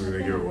do, this is going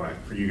to give away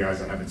for you guys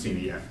that haven't seen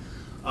it yet.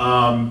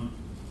 A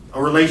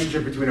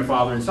relationship between a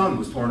father and son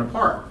was torn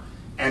apart.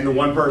 And the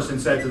one person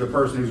said to the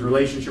person whose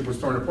relationship was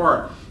torn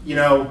apart,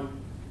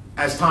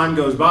 as time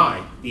goes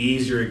by, the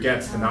easier it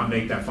gets to not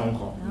make that phone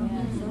call.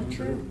 So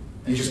true.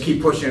 You just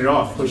keep pushing it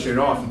off, and pushing it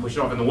off.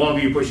 And the longer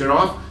you push it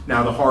off,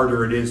 now the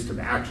harder it is to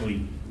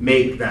actually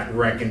make that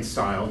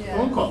reconciled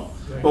phone call.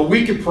 Right. But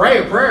we could pray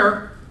a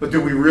prayer, but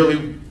do we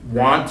really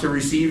want to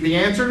receive the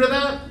answer to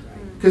that?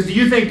 Because do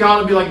you think God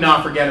will be like,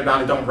 nah, forget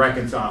about it, don't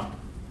reconcile?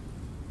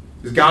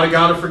 Is God a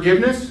God of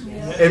forgiveness?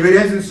 Yes. If it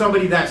isn't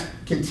somebody that's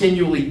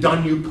continually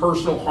done you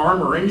personal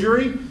harm or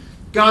injury,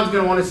 God's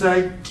going to want to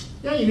say,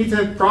 yeah, you need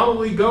to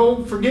probably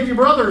go forgive your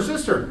brother or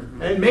sister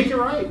and make it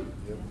right.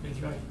 That's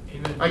right.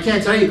 Amen. I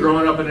can't tell you,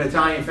 growing up in an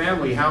Italian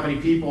family, how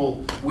many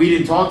people we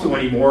didn't talk to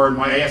anymore. And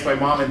I asked my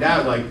mom and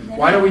dad, like,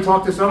 why don't we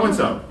talk to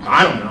so-and-so?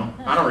 I don't know.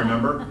 I don't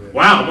remember.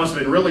 Wow, it must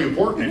have been really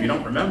important if you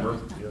don't remember.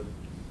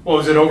 Well,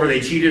 was it over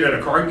they cheated at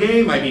a card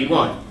game? I mean,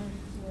 what?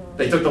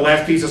 They took the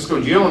last piece of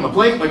scungio on the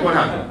plate? Like, what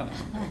happened?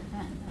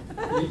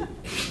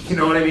 You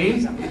know what I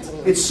mean?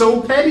 It's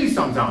so petty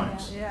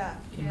sometimes. Yeah.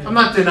 I'm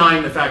not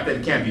denying the fact that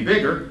it can't be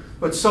bigger,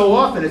 but so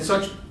often it's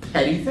such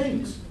petty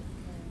things.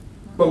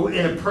 But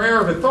in a prayer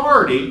of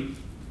authority,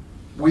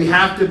 we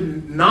have to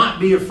not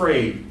be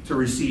afraid to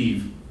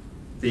receive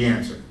the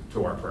answer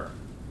to our prayer.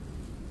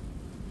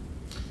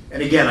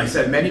 And again, I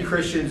said many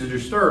Christians are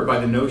disturbed by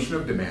the notion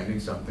of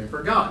demanding something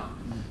for God.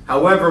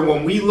 However,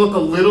 when we look a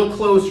little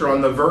closer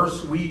on the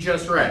verse we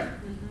just read,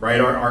 right,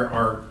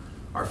 our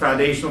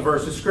foundational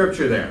verse of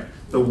Scripture there,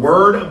 the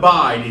word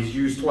abide is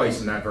used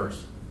twice in that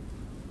verse.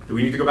 Do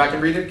we need to go back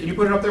and read it? Can you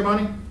put it up there,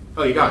 Bonnie?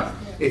 Oh, you got it.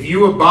 If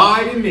you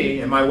abide in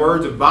me and my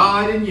words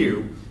abide in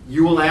you,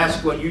 you will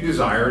ask what you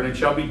desire and it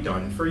shall be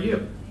done for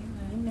you.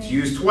 Amen. It's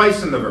used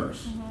twice in the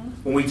verse.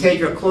 When we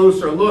take a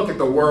closer look at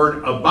the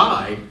word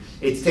abide,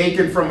 it's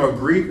taken from a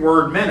Greek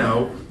word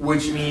meno,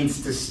 which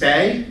means to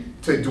stay,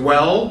 to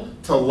dwell,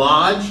 to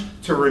lodge,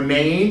 to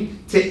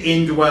remain, to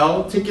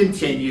indwell, to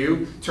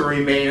continue, to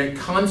remain a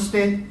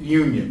constant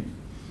union.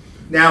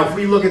 Now, if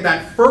we look at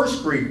that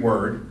first Greek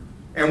word,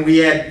 and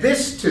we add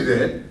this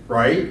to it,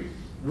 right,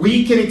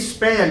 we can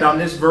expand on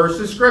this verse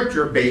of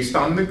Scripture based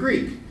on the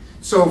Greek.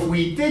 So if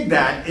we did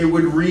that, it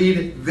would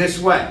read this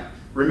way.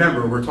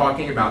 Remember, we're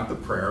talking about the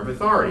prayer of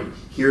authority.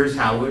 Here's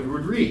how it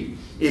would read.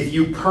 If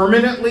you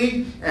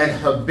permanently and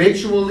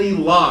habitually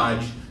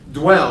lodge,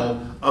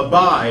 dwell,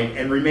 abide,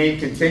 and remain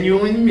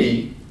continually in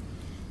me,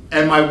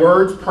 and my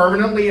words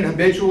permanently and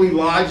habitually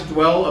lodge,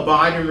 dwell,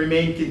 abide, and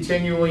remain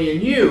continually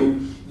in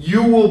you,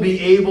 you will be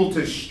able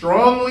to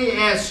strongly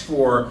ask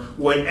for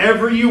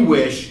whatever you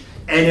wish,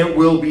 and it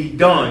will be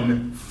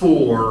done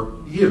for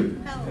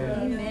you.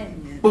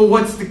 Amen. But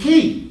what's the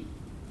key?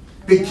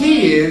 The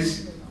key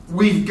is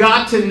we've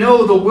got to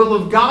know the will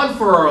of God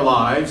for our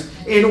lives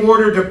in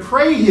order to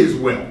pray His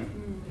will.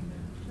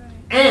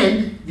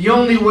 And the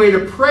only way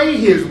to pray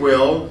His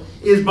will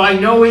is by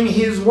knowing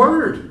His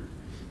Word.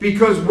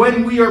 Because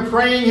when we are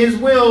praying His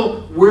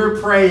will, we're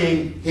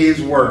praying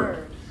His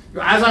Word.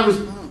 As I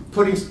was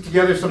putting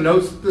together some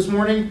notes this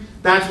morning,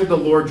 that's what the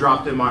Lord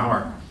dropped in my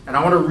heart. And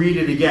I want to read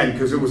it again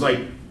because it was like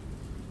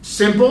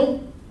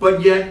simple,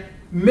 but yet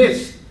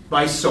missed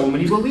by so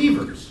many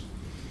believers.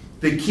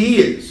 The key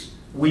is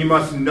we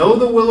must know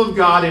the will of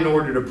God in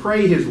order to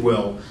pray His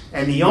will.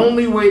 And the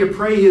only way to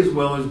pray His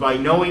will is by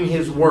knowing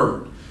His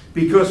Word.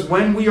 Because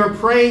when we are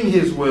praying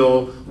His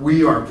will,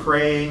 we are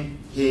praying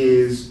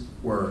His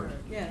Word.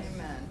 Yes.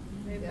 Amen.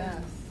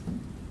 Amen.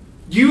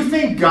 Do you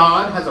think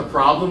God has a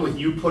problem with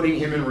you putting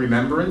Him in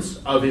remembrance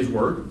of His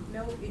Word?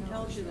 No, He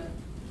tells you that.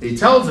 He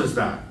tells us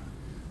that.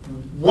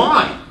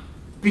 Why?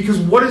 Because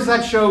what does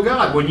that show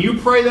God? When you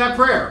pray that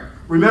prayer,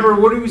 remember,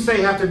 what do we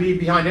say have to be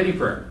behind any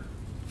prayer?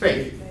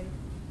 Faith.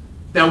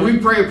 Now, we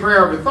pray a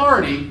prayer of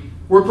authority.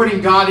 We're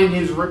putting God in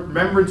His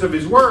remembrance of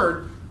His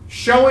Word,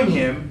 showing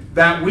Him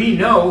that we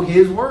know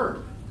His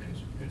Word.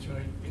 That's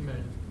right.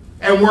 Amen.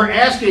 And we're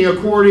asking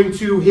according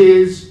to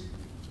His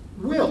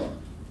will,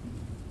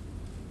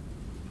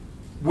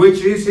 which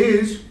is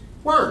His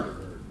Word.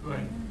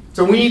 Right.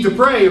 So we need to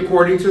pray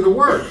according to the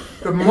Word.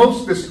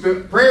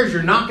 The prayers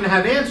you're not going to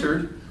have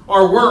answered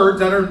are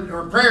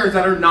prayers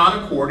that are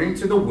not according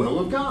to the will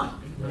of God.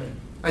 Right.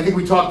 I think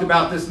we talked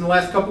about this in the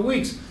last couple of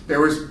weeks.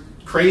 There was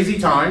crazy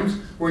times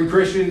when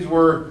Christians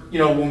were,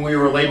 when we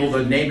were labeled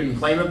a name it and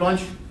claim it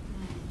bunch,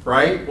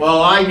 right?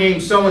 Well, I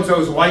named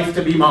so-and-so's wife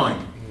to be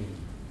mine.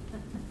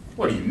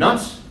 What are you,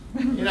 nuts?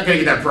 You're not going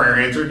to get that prayer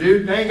answered,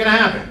 dude. That ain't going to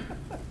happen.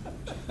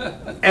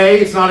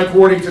 It's not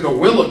according to the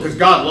will of, because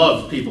God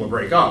loves people to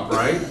break up,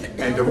 right?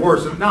 And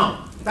divorce them. No,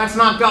 that's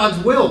not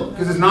God's will,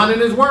 because it's not in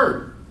His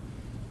Word.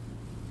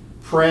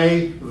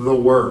 Pray the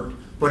Word.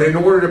 But in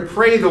order to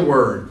pray the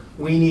Word,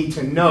 we need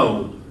to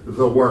know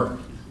the Word.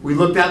 We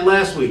looked at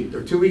last week,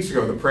 or 2 weeks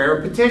ago, the prayer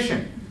of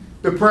petition.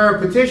 The prayer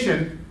of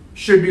petition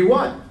should be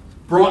what?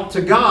 Brought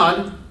to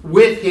God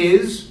with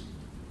His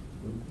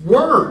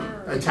Word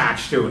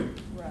attached to it.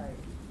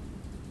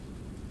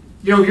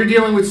 If you're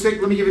dealing with sick,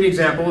 let me give you an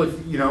example.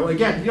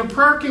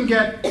 Prayer can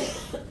get,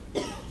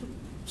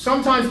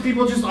 sometimes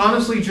people just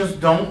honestly just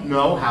don't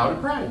know how to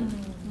pray.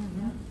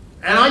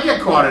 And I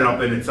get caught up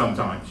in it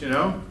sometimes,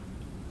 But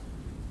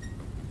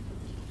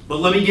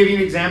let me give you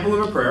an example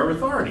of a prayer of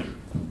authority.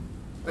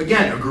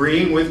 Again,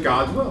 agreeing with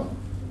God's will.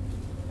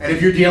 And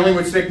if you're dealing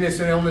with sickness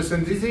and illness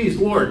and disease,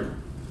 Lord,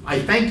 I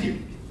thank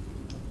you.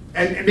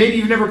 And maybe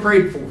you've never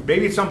prayed before.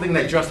 Maybe it's something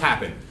that just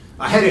happened.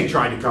 A headache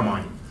tried to come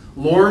on you.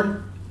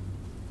 Lord,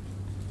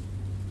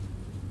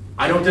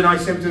 I don't deny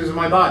symptoms of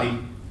my body,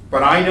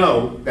 but I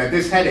know that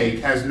this headache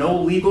has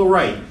no legal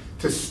right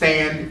to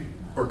stand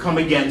or come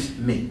against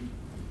me.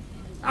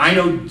 I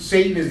know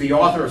Satan is the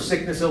author of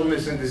sickness,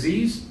 illness, and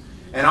disease,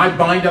 and I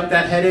bind up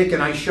that headache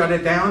and I shut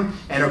it down,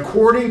 and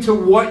according to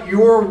what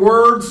your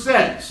word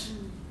says,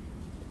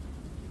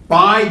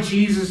 by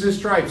Jesus'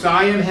 stripes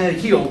I am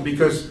healed,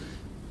 because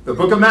the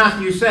book of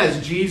Matthew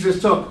says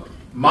Jesus took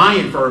my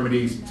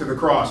infirmities to the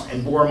cross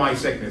and bore my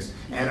sickness,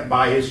 and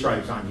by His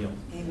stripes I'm healed.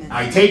 Amen.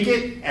 I take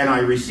it and I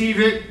receive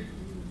it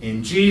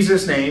in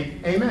Jesus'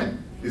 name.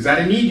 Amen. Is that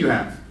a need you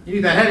have? You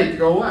need that headache to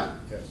go away.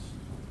 Yes.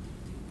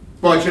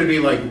 But should it be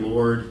like,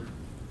 Lord,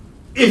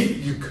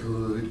 if you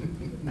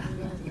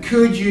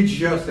could you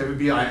just, if it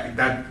be,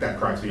 that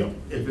cracks me up.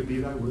 If it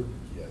be thy will.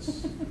 Yes.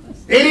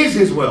 It is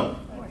his will.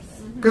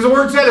 Because the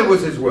word said it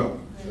was his will.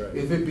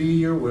 If it be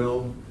your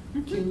will,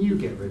 can you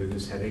get rid of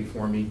this headache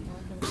for me?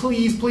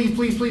 Please, please,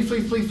 please, please,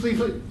 please, please, please,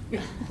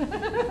 please.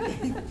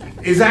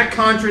 Is that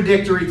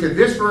contradictory to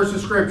this verse of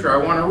Scripture I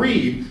want to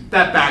read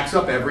that backs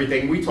up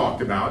everything we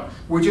talked about,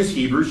 which is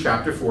Hebrews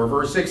chapter 4,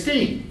 verse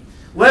 16.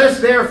 Let us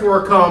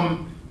therefore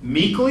come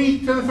meekly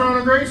to the throne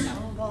of grace. Is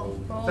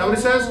that what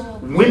it says?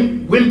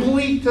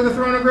 Wimpily to the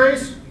throne of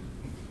grace?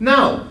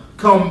 No.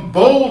 Come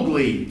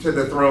boldly to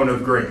the throne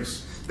of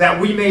grace, that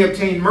we may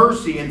obtain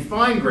mercy and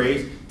find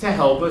grace to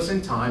help us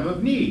in time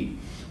of need.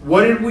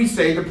 What did we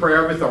say the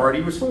prayer of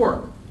authority was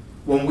for?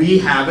 When we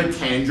have a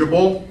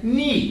tangible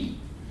need.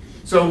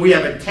 So we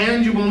have a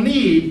tangible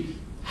need,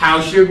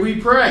 how should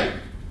we pray?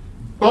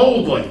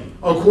 Boldly.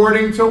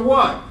 According to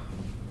what?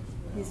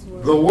 His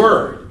word. The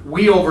Word.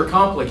 We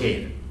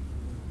overcomplicate it.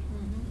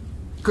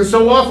 Because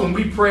so often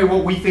we pray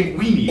what we think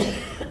we need.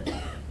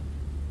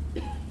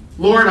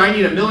 Lord, I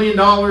need $1 million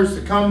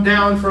to come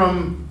down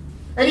from...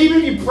 And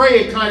even if you pray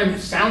it kind of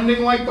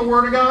sounding like the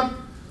Word of God.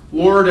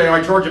 Lord,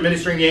 I charge the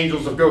ministering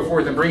angels to go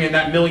forth and bring in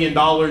that $1 million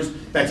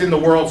that's in the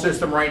world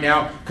system right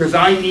now because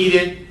I need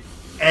it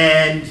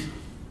and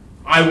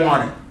I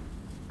want it.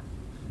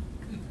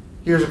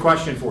 Here's a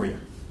question for you.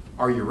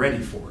 Are you ready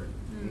for it?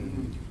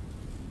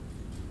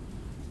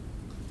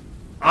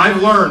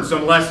 I've learned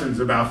some lessons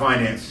about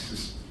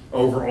finances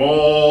over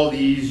all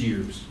these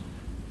years.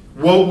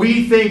 What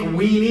we think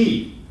we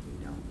need.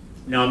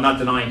 Now, I'm not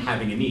denying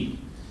having a need.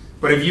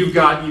 But if you've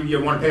got,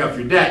 you want to pay off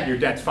your debt, your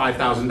debt's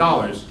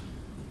 $5,000,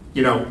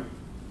 you know,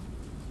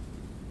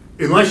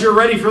 unless you're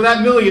ready for that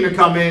 $1 million to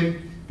come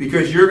in,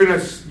 because you've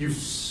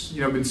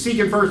been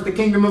seeking first the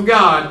kingdom of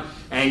God,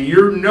 and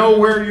you know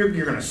where you're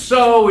going to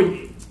sow,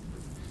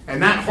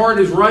 and that heart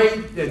is right,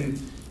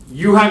 and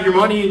you have your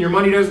money, and your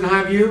money doesn't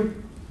have you,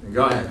 then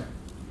go ahead.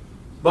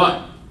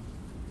 But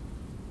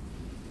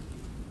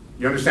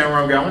you understand where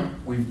I'm going?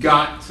 We've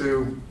got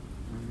to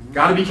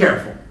be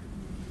careful,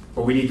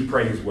 but we need to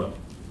pray His will,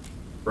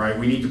 right?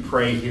 We need to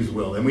pray His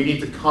will, and we need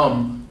to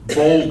come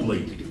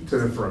boldly to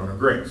the throne of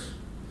grace.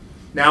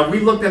 Now, we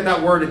looked at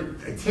that word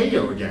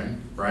ateo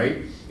again,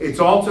 right? It's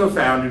also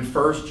found in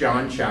 1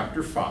 John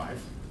chapter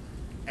 5.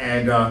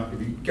 And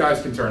if you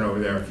guys can turn over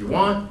there if you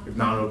want. If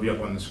not, it'll be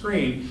up on the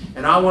screen.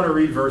 And I want to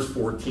read verse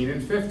 14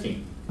 and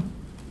 15.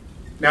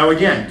 Now,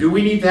 again, do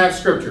we need to have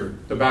Scripture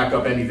to back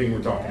up anything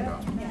we're talking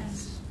about?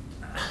 Yes.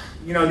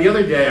 You know, the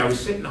other day I was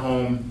sitting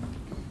home.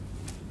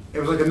 It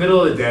was like the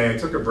middle of the day. I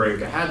took a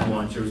break. I had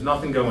lunch. There was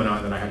nothing going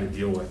on that I had to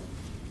deal with.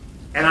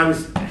 And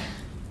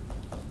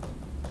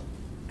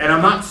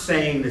I'm not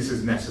saying this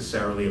is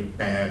necessarily a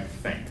bad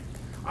thing.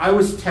 I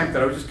was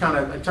tempted. I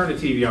turned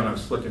the TV on. I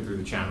was flicking through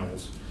the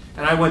channels.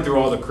 And I went through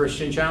all the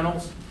Christian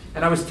channels.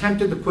 And I was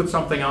tempted to put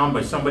something on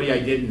by somebody I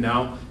didn't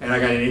know. And I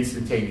got an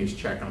instantaneous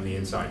check on the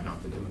inside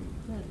not to do it.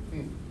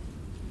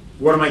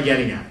 What am I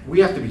getting at? We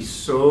have to be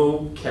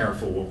so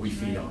careful what we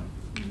feed on.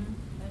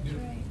 That's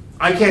right.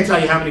 I can't tell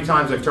you how many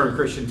times I've turned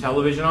Christian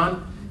television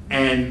on.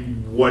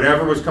 And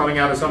whatever was coming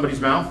out of somebody's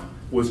mouth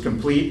was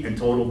complete and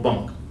total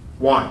bunk.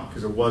 Why?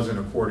 Because it wasn't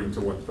according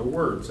to what the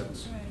Word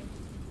says. Right.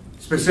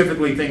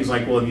 Specifically things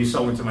like, well, if you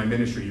sow into my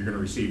ministry, you're going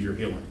to receive your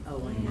healing.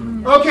 Oh,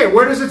 yeah. Okay,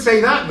 where does it say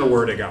that in the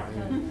Word of God?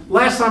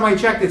 Last time I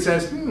checked, it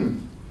says,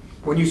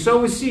 when you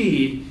sow a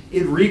seed,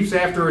 it reaps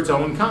after its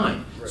own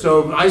kind. Right.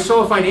 So if I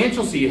sow a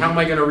financial seed, how am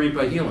I going to reap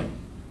a healing?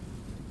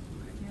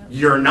 Yep.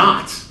 You're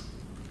not.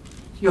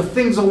 You know,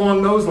 things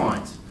along those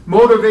lines.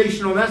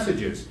 Motivational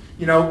messages.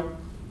 You know,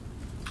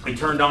 I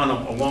turned on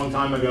a long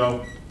time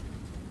ago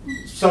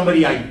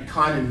somebody I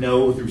kind of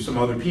know through some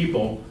other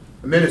people,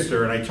 a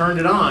minister, and I turned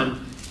it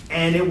on,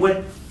 and it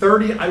went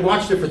 30, I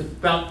watched it for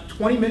about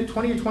 20 or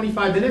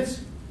 25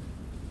 minutes,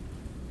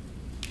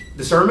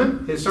 his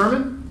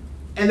sermon,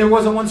 and there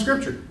wasn't one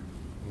scripture.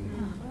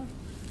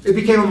 It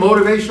became a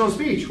motivational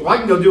speech. Well, I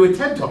can go do a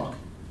TED Talk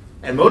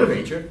and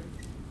motivate you,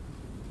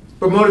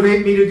 but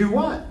motivate me to do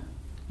what?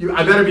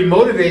 I better be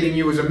motivating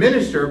you as a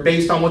minister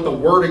based on what the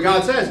Word of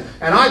God says.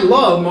 And I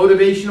love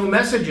motivational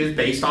messages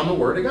based on the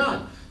Word of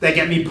God that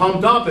get me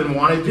pumped up and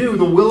want to do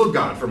the will of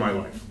God for my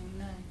life.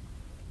 Amen.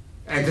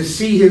 And to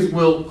see His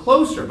will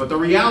closer. But the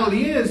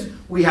reality is,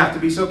 we have to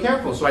be so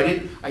careful. So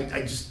I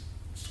just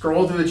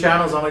scrolled through the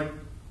channels. I'm like,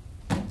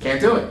 can't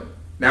do it.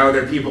 Now, are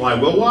there people I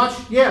will watch?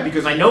 Yeah,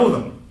 because I know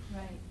them.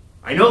 Right.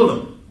 I know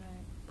them.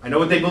 Right. I know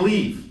what they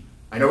believe.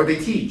 I know what they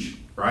teach.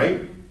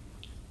 Right?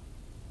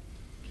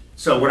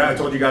 So what I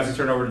told you guys to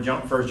turn over to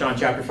 1 John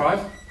chapter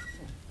 5.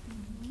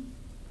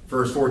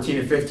 Verse 14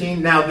 and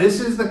 15. Now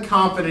this is the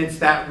confidence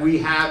that we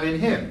have in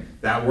Him.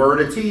 That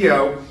word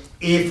ateo.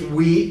 If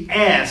we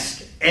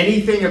ask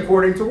anything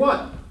according to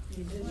what?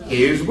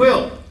 His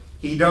will.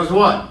 He does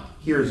what?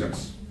 Hears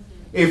us.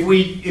 If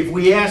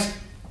we ask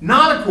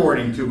not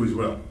according to His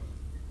will,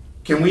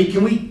 can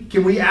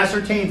we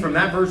ascertain from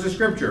that verse of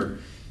Scripture?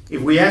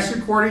 If we ask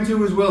according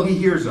to His will, He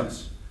hears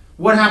us.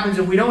 What happens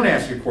if we don't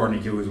ask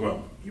according to His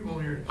will? You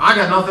won't hear it. I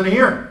got nothing to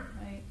hear.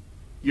 Right.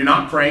 You're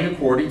not praying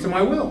according to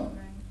my will.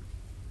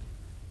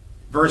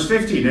 Verse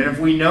 15, and if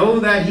we know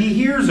that he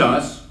hears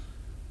us,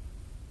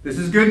 this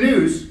is good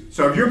news.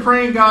 So if you're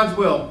praying God's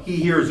will, he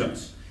hears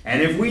us.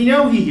 And if we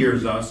know he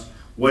hears us,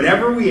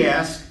 whatever we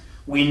ask,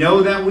 we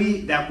know that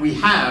we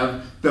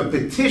have the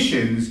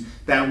petitions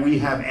that we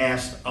have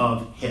asked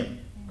of him.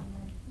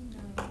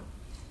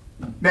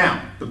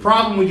 Now, the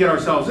problem we get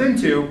ourselves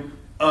into,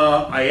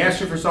 I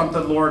asked you for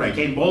something, Lord. I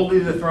came boldly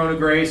to the throne of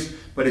grace,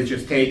 but it's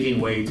just taking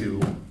way too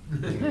long.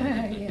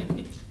 Yeah.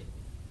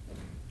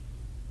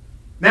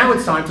 Now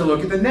it's time to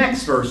look at the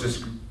next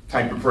verses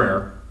type of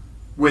prayer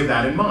with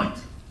that in mind.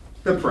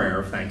 The prayer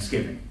of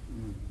thanksgiving.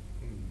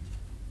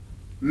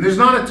 And there's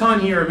not a ton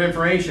here of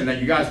information that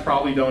you guys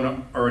probably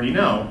don't already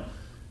know.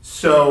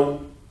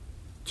 So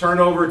turn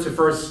over to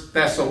 1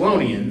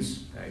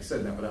 Thessalonians. I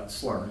said that without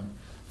slurring.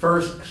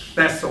 1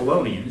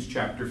 Thessalonians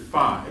chapter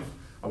 5.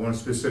 I want to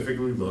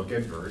specifically look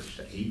at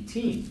verse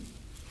 18.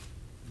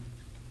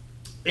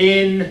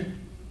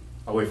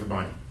 I'll wait for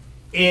Bonnie.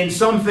 In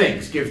some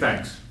things, give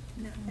thanks.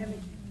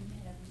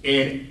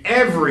 In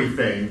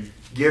everything,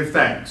 give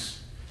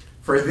thanks.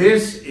 For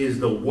this is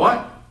the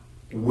what?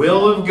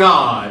 Will of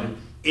God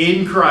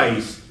in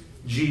Christ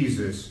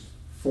Jesus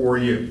for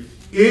you.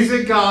 Is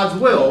it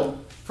God's will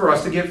for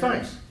us to give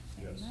thanks?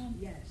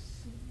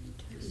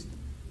 Yes.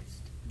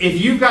 If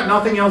you've got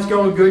nothing else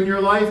going good in your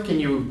life, can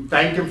you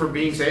thank him for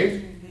being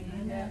saved?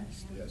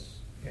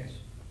 Yes.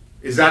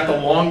 Is that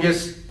the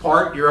longest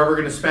part you're ever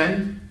going to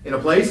spend in a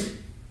place?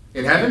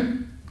 In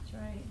heaven? That's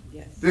right.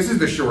 Yes. This is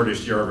the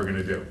shortest you're ever going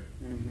to do.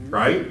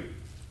 Right?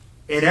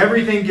 In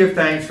everything give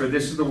thanks, for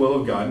this is the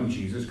will of God in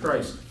Jesus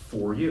Christ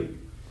for you.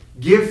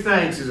 Give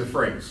thanks is a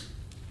phrase.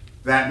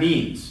 That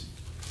means,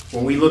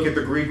 when we look at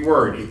the Greek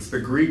word, it's the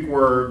Greek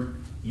word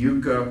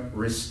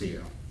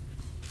eucharistio,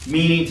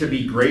 meaning to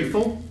be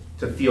grateful,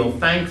 to feel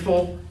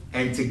thankful,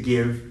 and to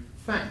give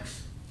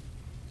thanks.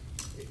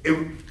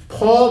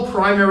 Paul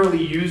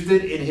primarily used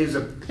it in his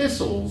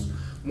epistles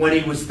when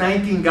he was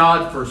thanking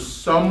God for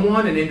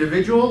someone, an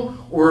individual,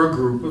 or a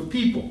group of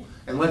people.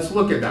 And let's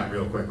look at that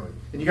real quickly.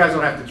 And you guys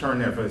don't have to turn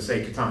there for the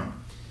sake of time.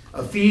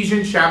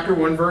 Ephesians chapter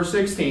 1 verse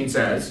 16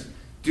 says,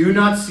 do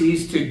not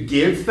cease to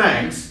give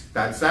thanks.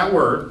 That's that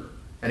word.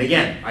 And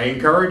again, I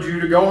encourage you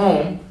to go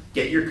home,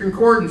 get your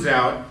concordance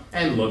out,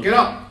 and look it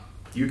up.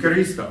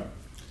 Eucharisto.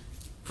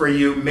 For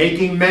you,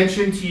 making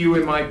mention to you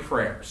in my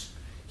prayers.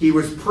 He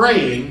was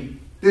praying.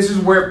 This is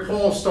where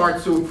Paul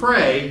starts to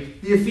pray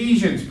the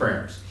Ephesians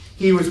prayers.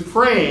 He was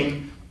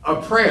praying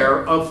a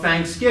prayer of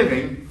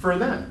thanksgiving for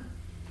them.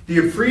 The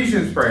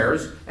Ephesians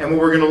prayers, and what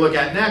we're going to look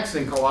at next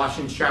in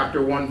Colossians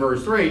chapter 1,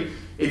 verse 3,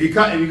 if you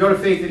go to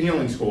Faith and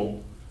Healing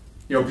School,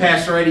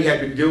 Pastor Eddie had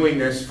been doing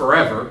this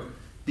forever,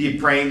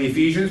 praying the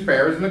Ephesians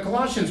prayers and the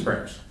Colossians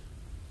prayers.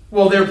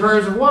 Well, they're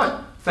prayers of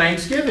what?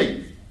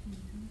 Thanksgiving.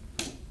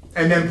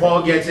 And then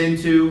Paul gets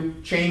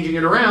into changing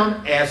it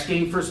around,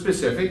 asking for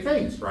specific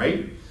things,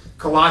 right?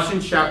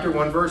 Colossians chapter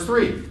 1, verse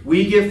 3.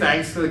 We give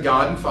thanks to the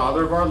God and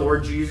Father of our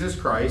Lord Jesus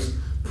Christ,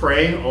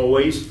 praying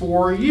always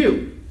for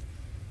you.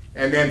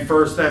 And then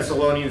 1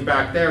 Thessalonians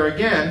back there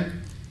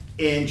again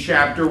in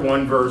chapter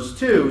 1 verse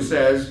 2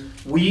 says,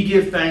 we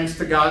give thanks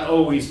to God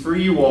always for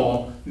you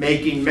all,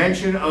 making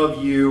mention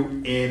of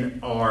you in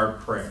our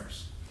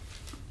prayers.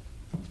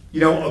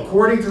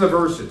 According to the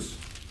verses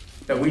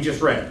that we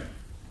just read,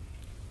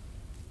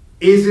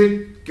 is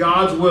it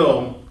God's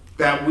will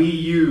that we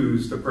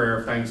use the prayer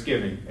of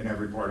thanksgiving in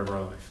every part of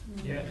our life?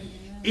 Yes.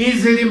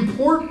 Is it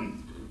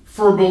important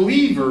for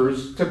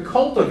believers to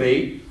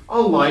cultivate a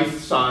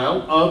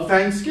lifestyle of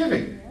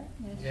thanksgiving?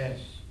 Yes.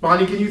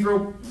 Bonnie, can you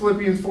throw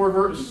Philippians 4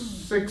 verse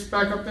 6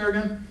 back up there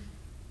again?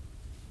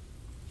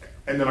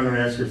 And then I'm going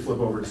to ask you to flip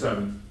over to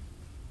 7.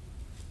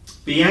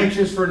 Be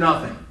anxious for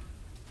nothing.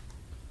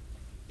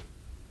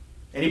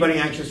 Anybody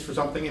anxious for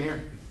something in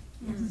here?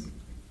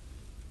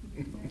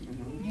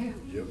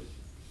 Yeah.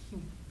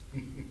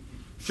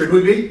 Should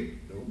we be?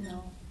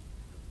 No.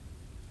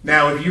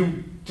 Now, if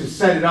you just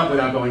set it up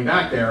without going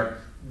back there,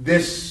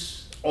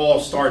 this all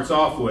starts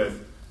off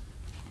with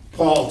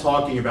Paul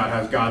talking about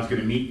how God's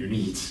going to meet your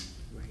needs.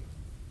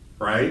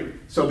 Right?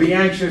 So be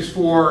anxious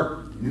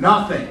for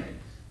nothing,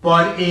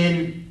 but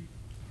in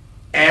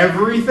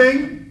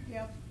everything,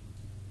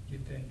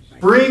 Give thanks.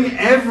 bring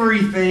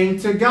everything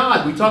to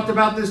God. We talked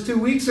about this 2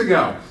 weeks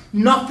ago.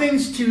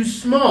 Nothing's too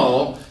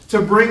small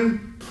to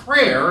bring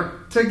prayer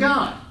to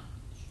God.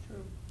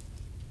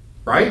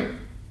 Right?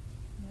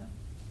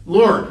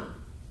 Lord,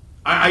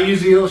 I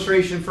use the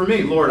illustration for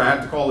me. Lord, I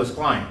have to call this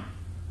client.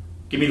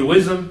 Give me the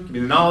wisdom, give me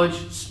the knowledge,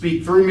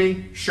 speak through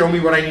me, show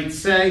me what I need to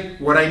say,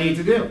 what I need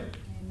to do. Amen.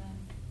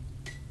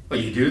 But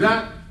you do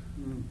that?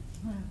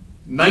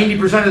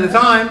 90% of the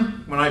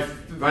time,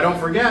 if I don't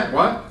forget,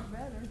 what?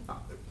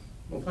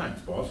 Well,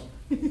 thanks, boss.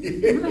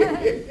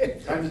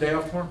 Time's a day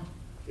off tomorrow?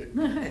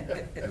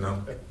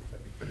 No.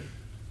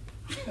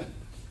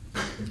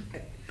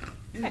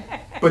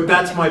 But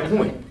that's my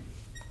point.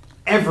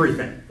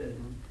 Everything.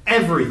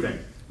 Everything.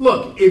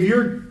 Look, if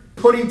you're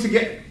putting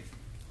together...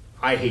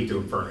 I hate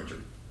doing furniture.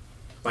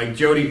 Like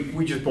Jody,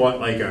 we just bought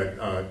like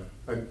a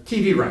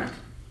TV rack.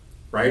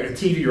 right? A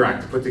TV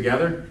rack to put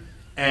together.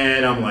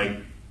 And I'm like,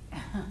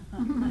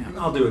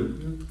 I'll do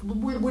it.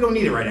 We don't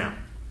need it right now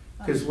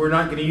because we're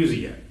not going to use it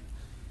yet.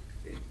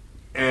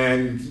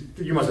 And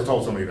you must have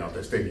told somebody about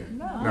this, didn't you?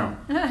 No.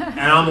 And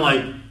I'm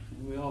like,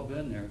 We all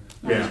been there.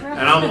 yeah.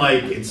 And I'm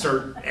like,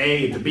 insert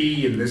A into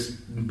B and this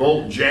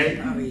bolt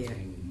J. Oh, yeah.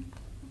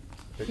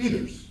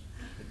 Heathers.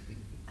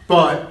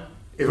 But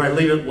if I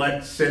leave it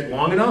let sit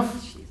long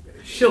enough,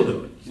 she'll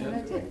do it. So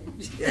that's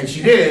it. And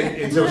she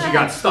did until she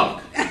got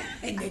stuck.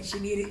 And then she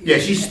needed. Yeah,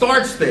 she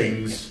starts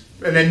things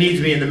and then needs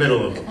me in the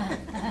middle of them.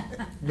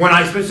 When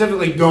I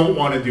specifically don't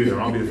want to do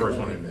them, I'll be the first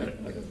one to admit it.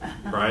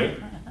 Right?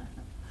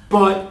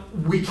 But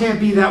we can't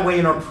be that way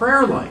in our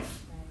prayer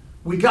life.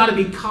 We got to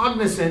be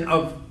cognizant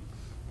of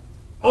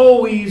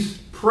always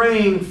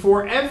praying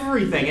for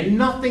everything, and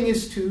nothing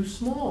is too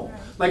small.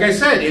 Like I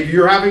said, if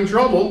you're having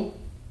trouble,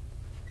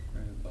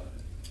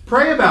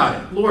 pray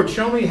about it. Lord,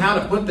 show me how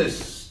to put this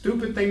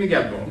stupid thing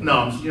together.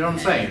 No, you know what I'm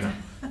saying?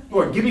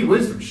 Lord, give me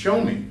wisdom.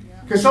 Show me.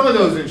 Because some of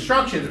those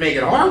instructions make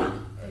it harder.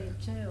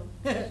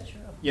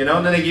 You know,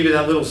 and then they give you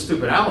that little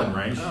stupid Allen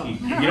wrench.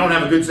 If you don't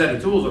have a good set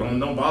of tools at home,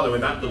 don't bother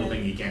with that little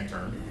thing you can't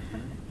turn.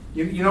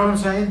 You know what I'm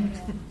saying?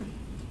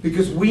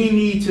 Because we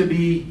need to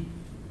be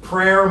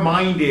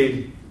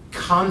prayer-minded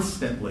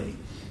constantly.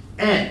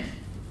 And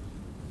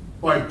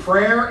by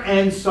prayer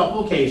and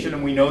supplication,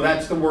 and we know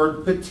that's the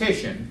word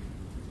petition,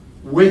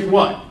 with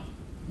what?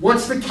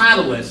 What's the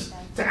catalyst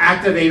to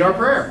activate our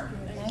prayer?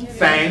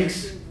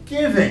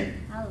 Thanksgiving.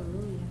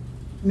 Hallelujah.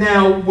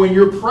 Now, when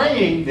you're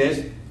praying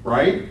this,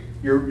 right,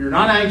 you're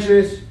not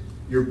anxious,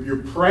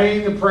 you're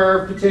praying the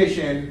prayer of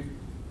petition.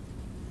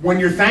 When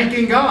you're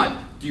thanking God,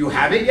 do you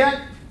have it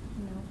yet?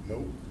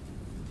 No.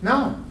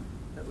 No.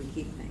 But we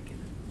keep thinking.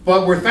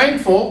 But we're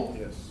thankful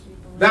Yes.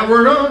 that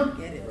we're done,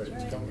 Get it. Right.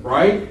 It's coming.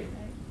 right?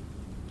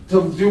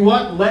 To do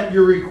what? Let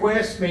your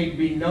requests may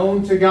be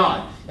known to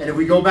God. And if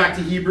we go back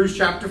to Hebrews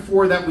chapter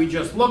 4 that we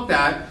just looked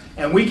at,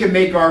 and we can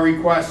make our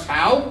requests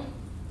how?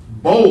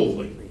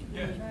 Boldly.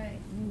 That's right.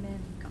 Amen.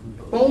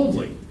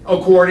 Boldly.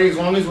 According, as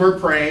long as we're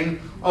praying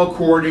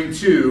according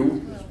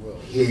to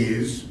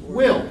His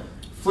will.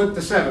 Flip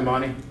to 7,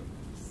 Bonnie.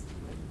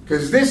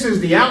 Because this is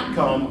the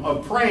outcome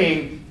of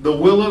praying the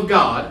will of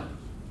God.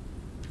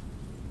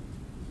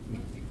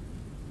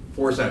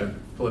 4:7.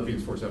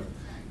 Philippians 4:7.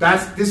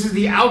 This is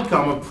the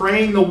outcome of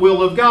praying the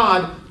will of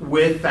God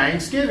with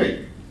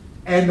thanksgiving.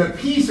 And the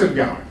peace of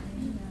God.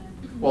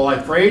 Well, I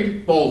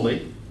prayed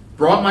boldly,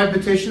 brought my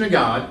petition to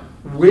God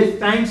with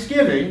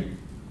thanksgiving.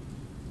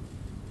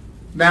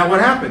 Now what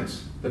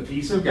happens? The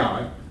peace of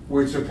God,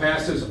 which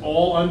surpasses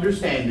all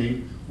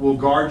understanding, will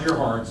guard your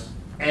hearts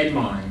and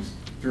minds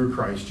through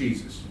Christ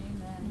Jesus.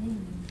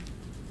 Amen.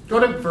 Go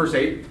to verse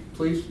 8,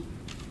 please.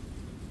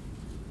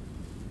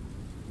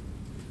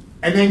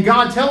 And then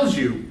God tells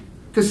you,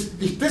 because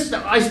this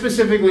I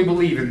specifically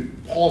believe in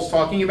Paul's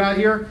talking about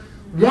here,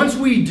 once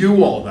we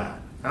do all that,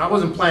 and I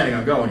wasn't planning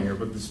on going here,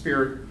 but the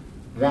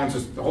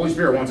Holy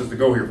Spirit wants us to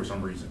go here for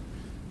some reason.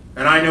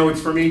 And I know it's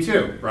for me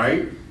too,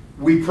 right?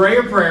 We pray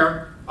a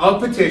prayer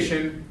of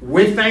petition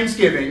with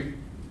thanksgiving,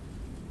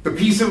 the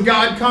peace of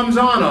God comes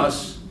on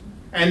us,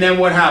 and then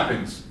what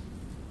happens?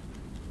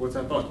 What's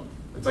that thought?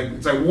 It's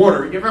like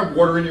water. You ever have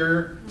water in your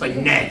ear? It's like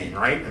nagging,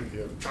 right?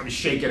 Trying to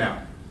shake it out.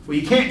 Well,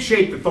 you can't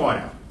shake the thought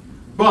out.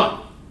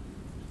 But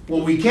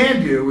what we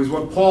can do is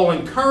what Paul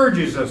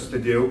encourages us to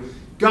do.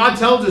 God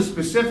tells us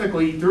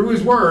specifically through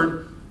His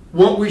Word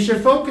what we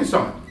should focus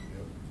on.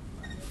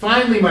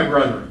 Finally, my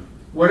brethren,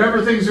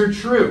 whatever things are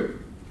true.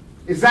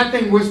 Is that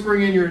thing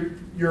whispering in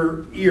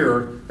your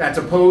ear that's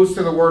opposed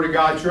to the Word of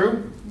God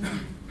true?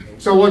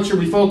 So what should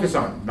we focus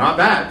on? Not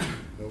that.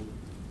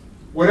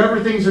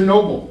 Whatever things are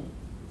noble,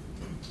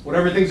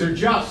 whatever things are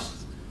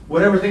just,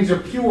 whatever things are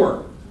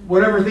pure,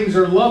 whatever things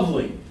are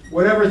lovely,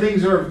 whatever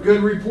things are of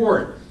good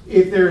report,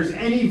 if there is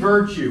any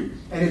virtue,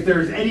 and if there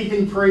is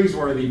anything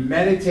praiseworthy,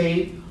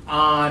 meditate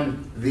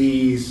on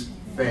these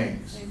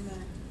things.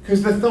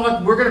 Because the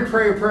thought, we're going to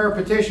pray a prayer of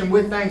petition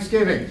with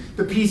thanksgiving.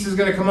 The peace is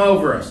going to come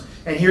over us.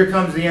 And here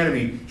comes the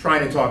enemy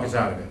trying to talk us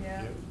out of it.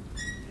 Yeah.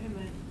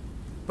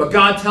 But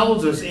God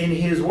tells us in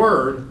His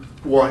Word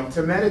what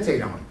to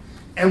meditate on.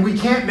 And we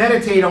can't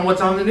meditate on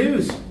what's on the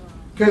news.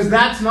 Because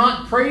that's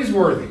not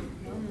praiseworthy.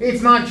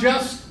 It's not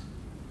just,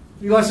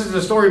 unless it's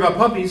a story about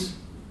puppies.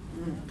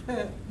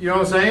 You know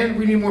what I'm saying?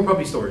 We need more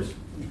puppy stories.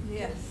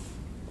 Yes.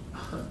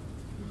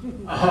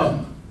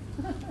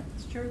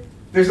 It's true.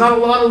 There's not a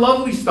lot of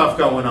lovely stuff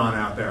going on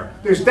out there.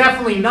 There's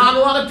definitely not a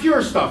lot of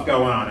pure stuff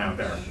going on out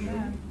there.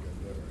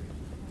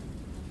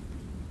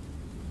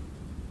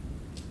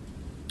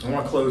 I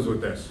want to close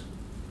with this.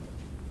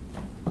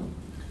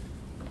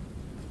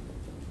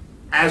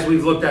 As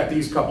we've looked at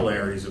these couple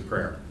areas of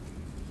prayer,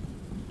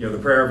 you know,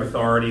 the prayer of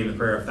authority and the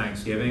prayer of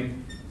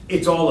thanksgiving,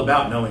 it's all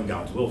about knowing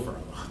God's will for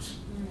our lives.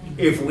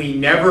 If we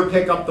never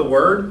pick up the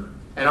Word,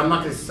 and I'm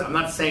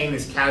not saying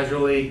this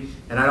casually,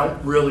 and I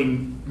don't really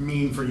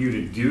mean for you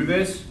to do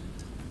this.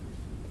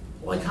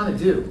 Well, I kind of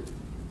do.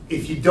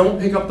 If you don't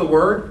pick up the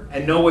Word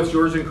and know what's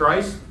yours in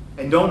Christ,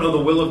 and don't know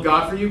the will of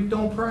God for you,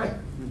 don't pray.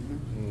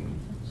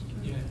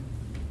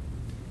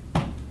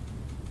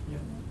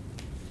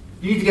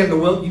 You need to get in the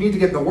will. You need to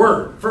get in the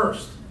Word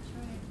first,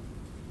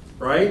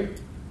 right?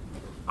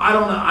 I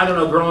don't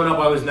know. Growing up,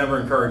 I was never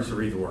encouraged to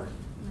read the Word.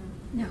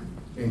 No.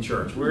 In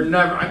church, we're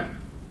never.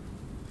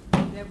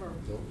 Never.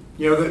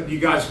 You know that you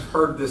guys have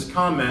heard this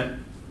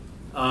comment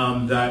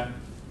that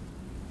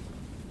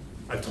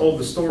I've told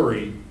the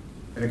story,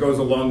 and it goes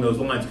along those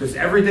lines because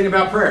everything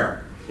about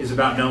prayer is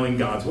about knowing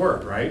God's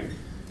Word, right?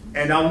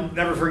 And I'll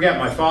never forget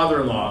my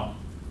father-in-law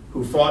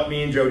who fought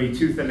me and Jody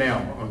tooth and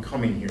nail on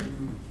coming here.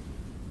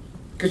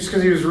 Just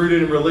because he was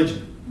rooted in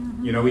religion.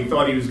 You know, he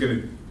thought he was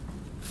going to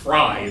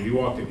fry if he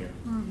walked in here.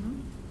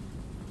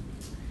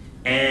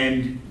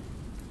 And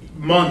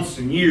months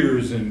and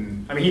years,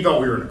 and I mean, he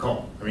thought we were in a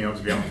cult. I mean, I'll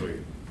just be honest with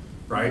you,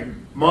 right?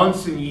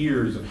 Months and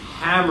years of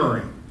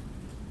hammering.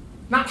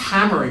 Not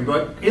hammering,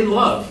 but in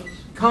love.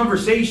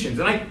 Conversations.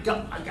 And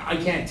I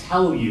can't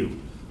tell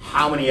you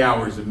how many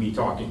hours of me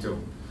talking to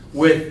him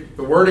with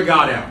the Word of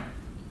God out.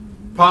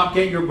 Pop,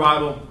 get your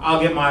Bible.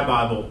 I'll get my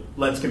Bible.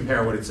 Let's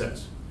compare what it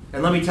says.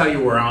 And let me tell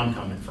you where I'm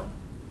coming from.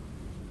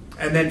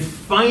 And then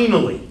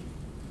finally,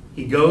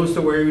 he goes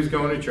to where he was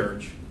going to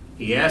church.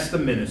 He asked the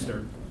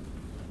minister.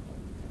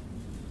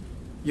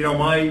 You know,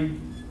 my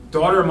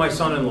daughter and my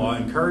son-in-law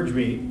encourage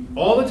me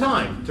all the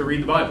time to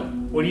read the Bible.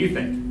 What do you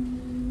think?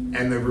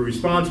 And the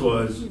response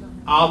was,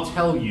 I'll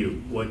tell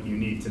you what you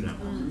need to know.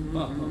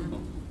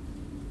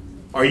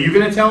 Are you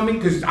going to tell me?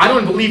 Because I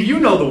don't believe you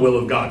know the will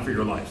of God for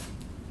your life.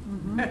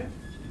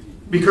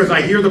 Because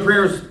I hear the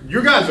prayers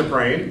you guys are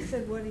praying. He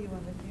said, what do you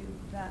want to do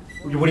that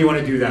for? What do you want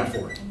to do that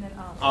for? And then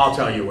I'll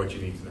tell you what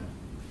you need to know.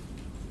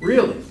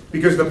 Really?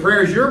 Because the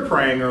prayers you're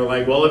praying are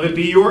like, well, if it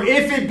be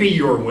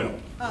your will,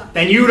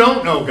 then you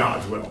don't know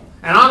God's will.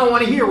 And I don't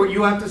want to hear what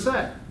you have to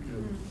say.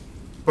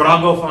 But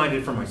I'll go find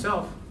it for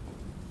myself.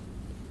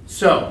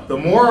 So, the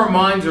more our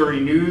minds are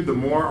renewed, the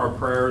more our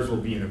prayers will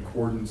be in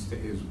accordance to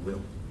His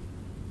will.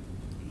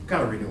 You've got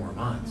to renew our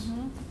minds.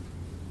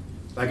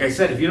 Like I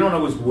said, if you don't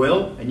know His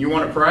will and you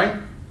want to pray,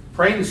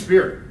 pray in the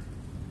Spirit.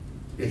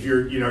 If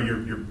you've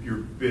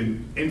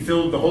been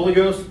infilled with the Holy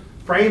Ghost,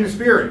 pray in the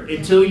Spirit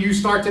until you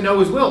start to know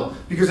His will.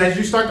 Because as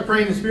you start to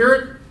pray in the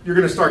Spirit, you're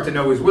going to start to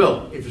know His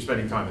will if you're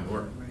spending time in the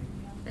Word.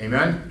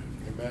 Amen?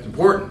 It's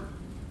important.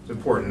 It's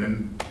important.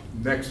 And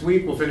next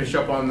week we'll finish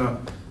up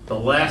on the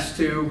last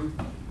two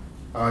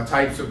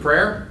types of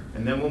prayer,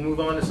 and then we'll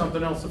move on to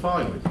something else the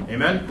following week.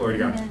 Amen? Glory to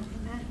God. Amen.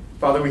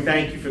 Father, we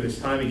thank you for this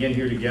time again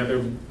here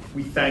together.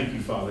 We thank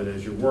you, Father, that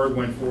as your word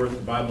went forth, the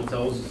Bible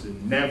tells us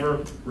it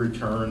never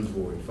returns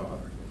void,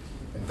 Father.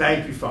 And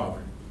thank you,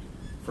 Father,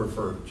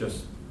 for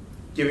just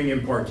giving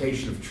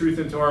impartation of truth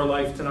into our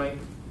life tonight.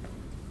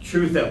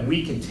 Truth that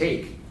we can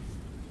take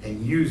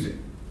and use it,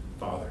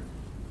 Father.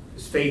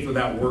 Because faith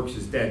without works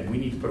is dead. We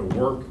need to put a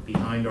work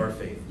behind our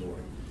faith, Lord.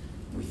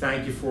 We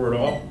thank you for it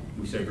all.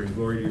 We say bring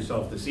glory to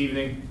yourself this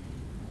evening.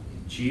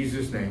 In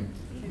Jesus' name.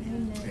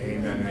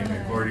 Amen and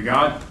amen. Glory to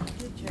God.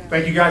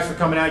 Thank you guys for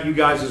coming out. You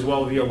guys as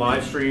well via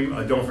live stream.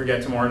 Don't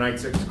forget tomorrow night,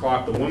 6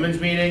 o'clock, the women's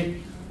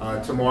meeting.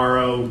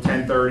 Tomorrow,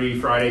 10:30,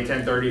 Friday,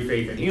 10:30,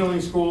 Faith and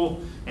Healing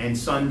School. And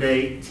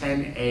Sunday,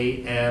 10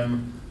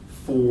 a.m.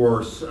 for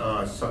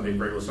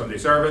regular Sunday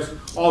service.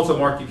 Also,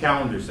 mark your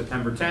calendar.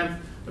 September 10th,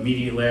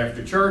 immediately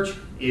after church,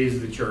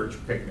 is the church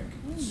picnic.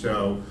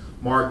 So,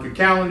 mark your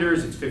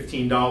calendars. It's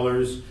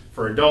 $15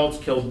 for adults.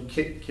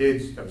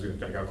 Kids.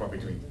 I got caught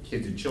between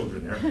kids and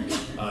children there.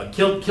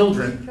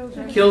 Children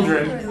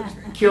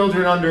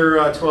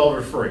under 12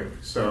 are free.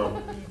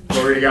 So,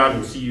 glory to God.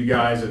 We'll see you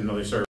guys at another service.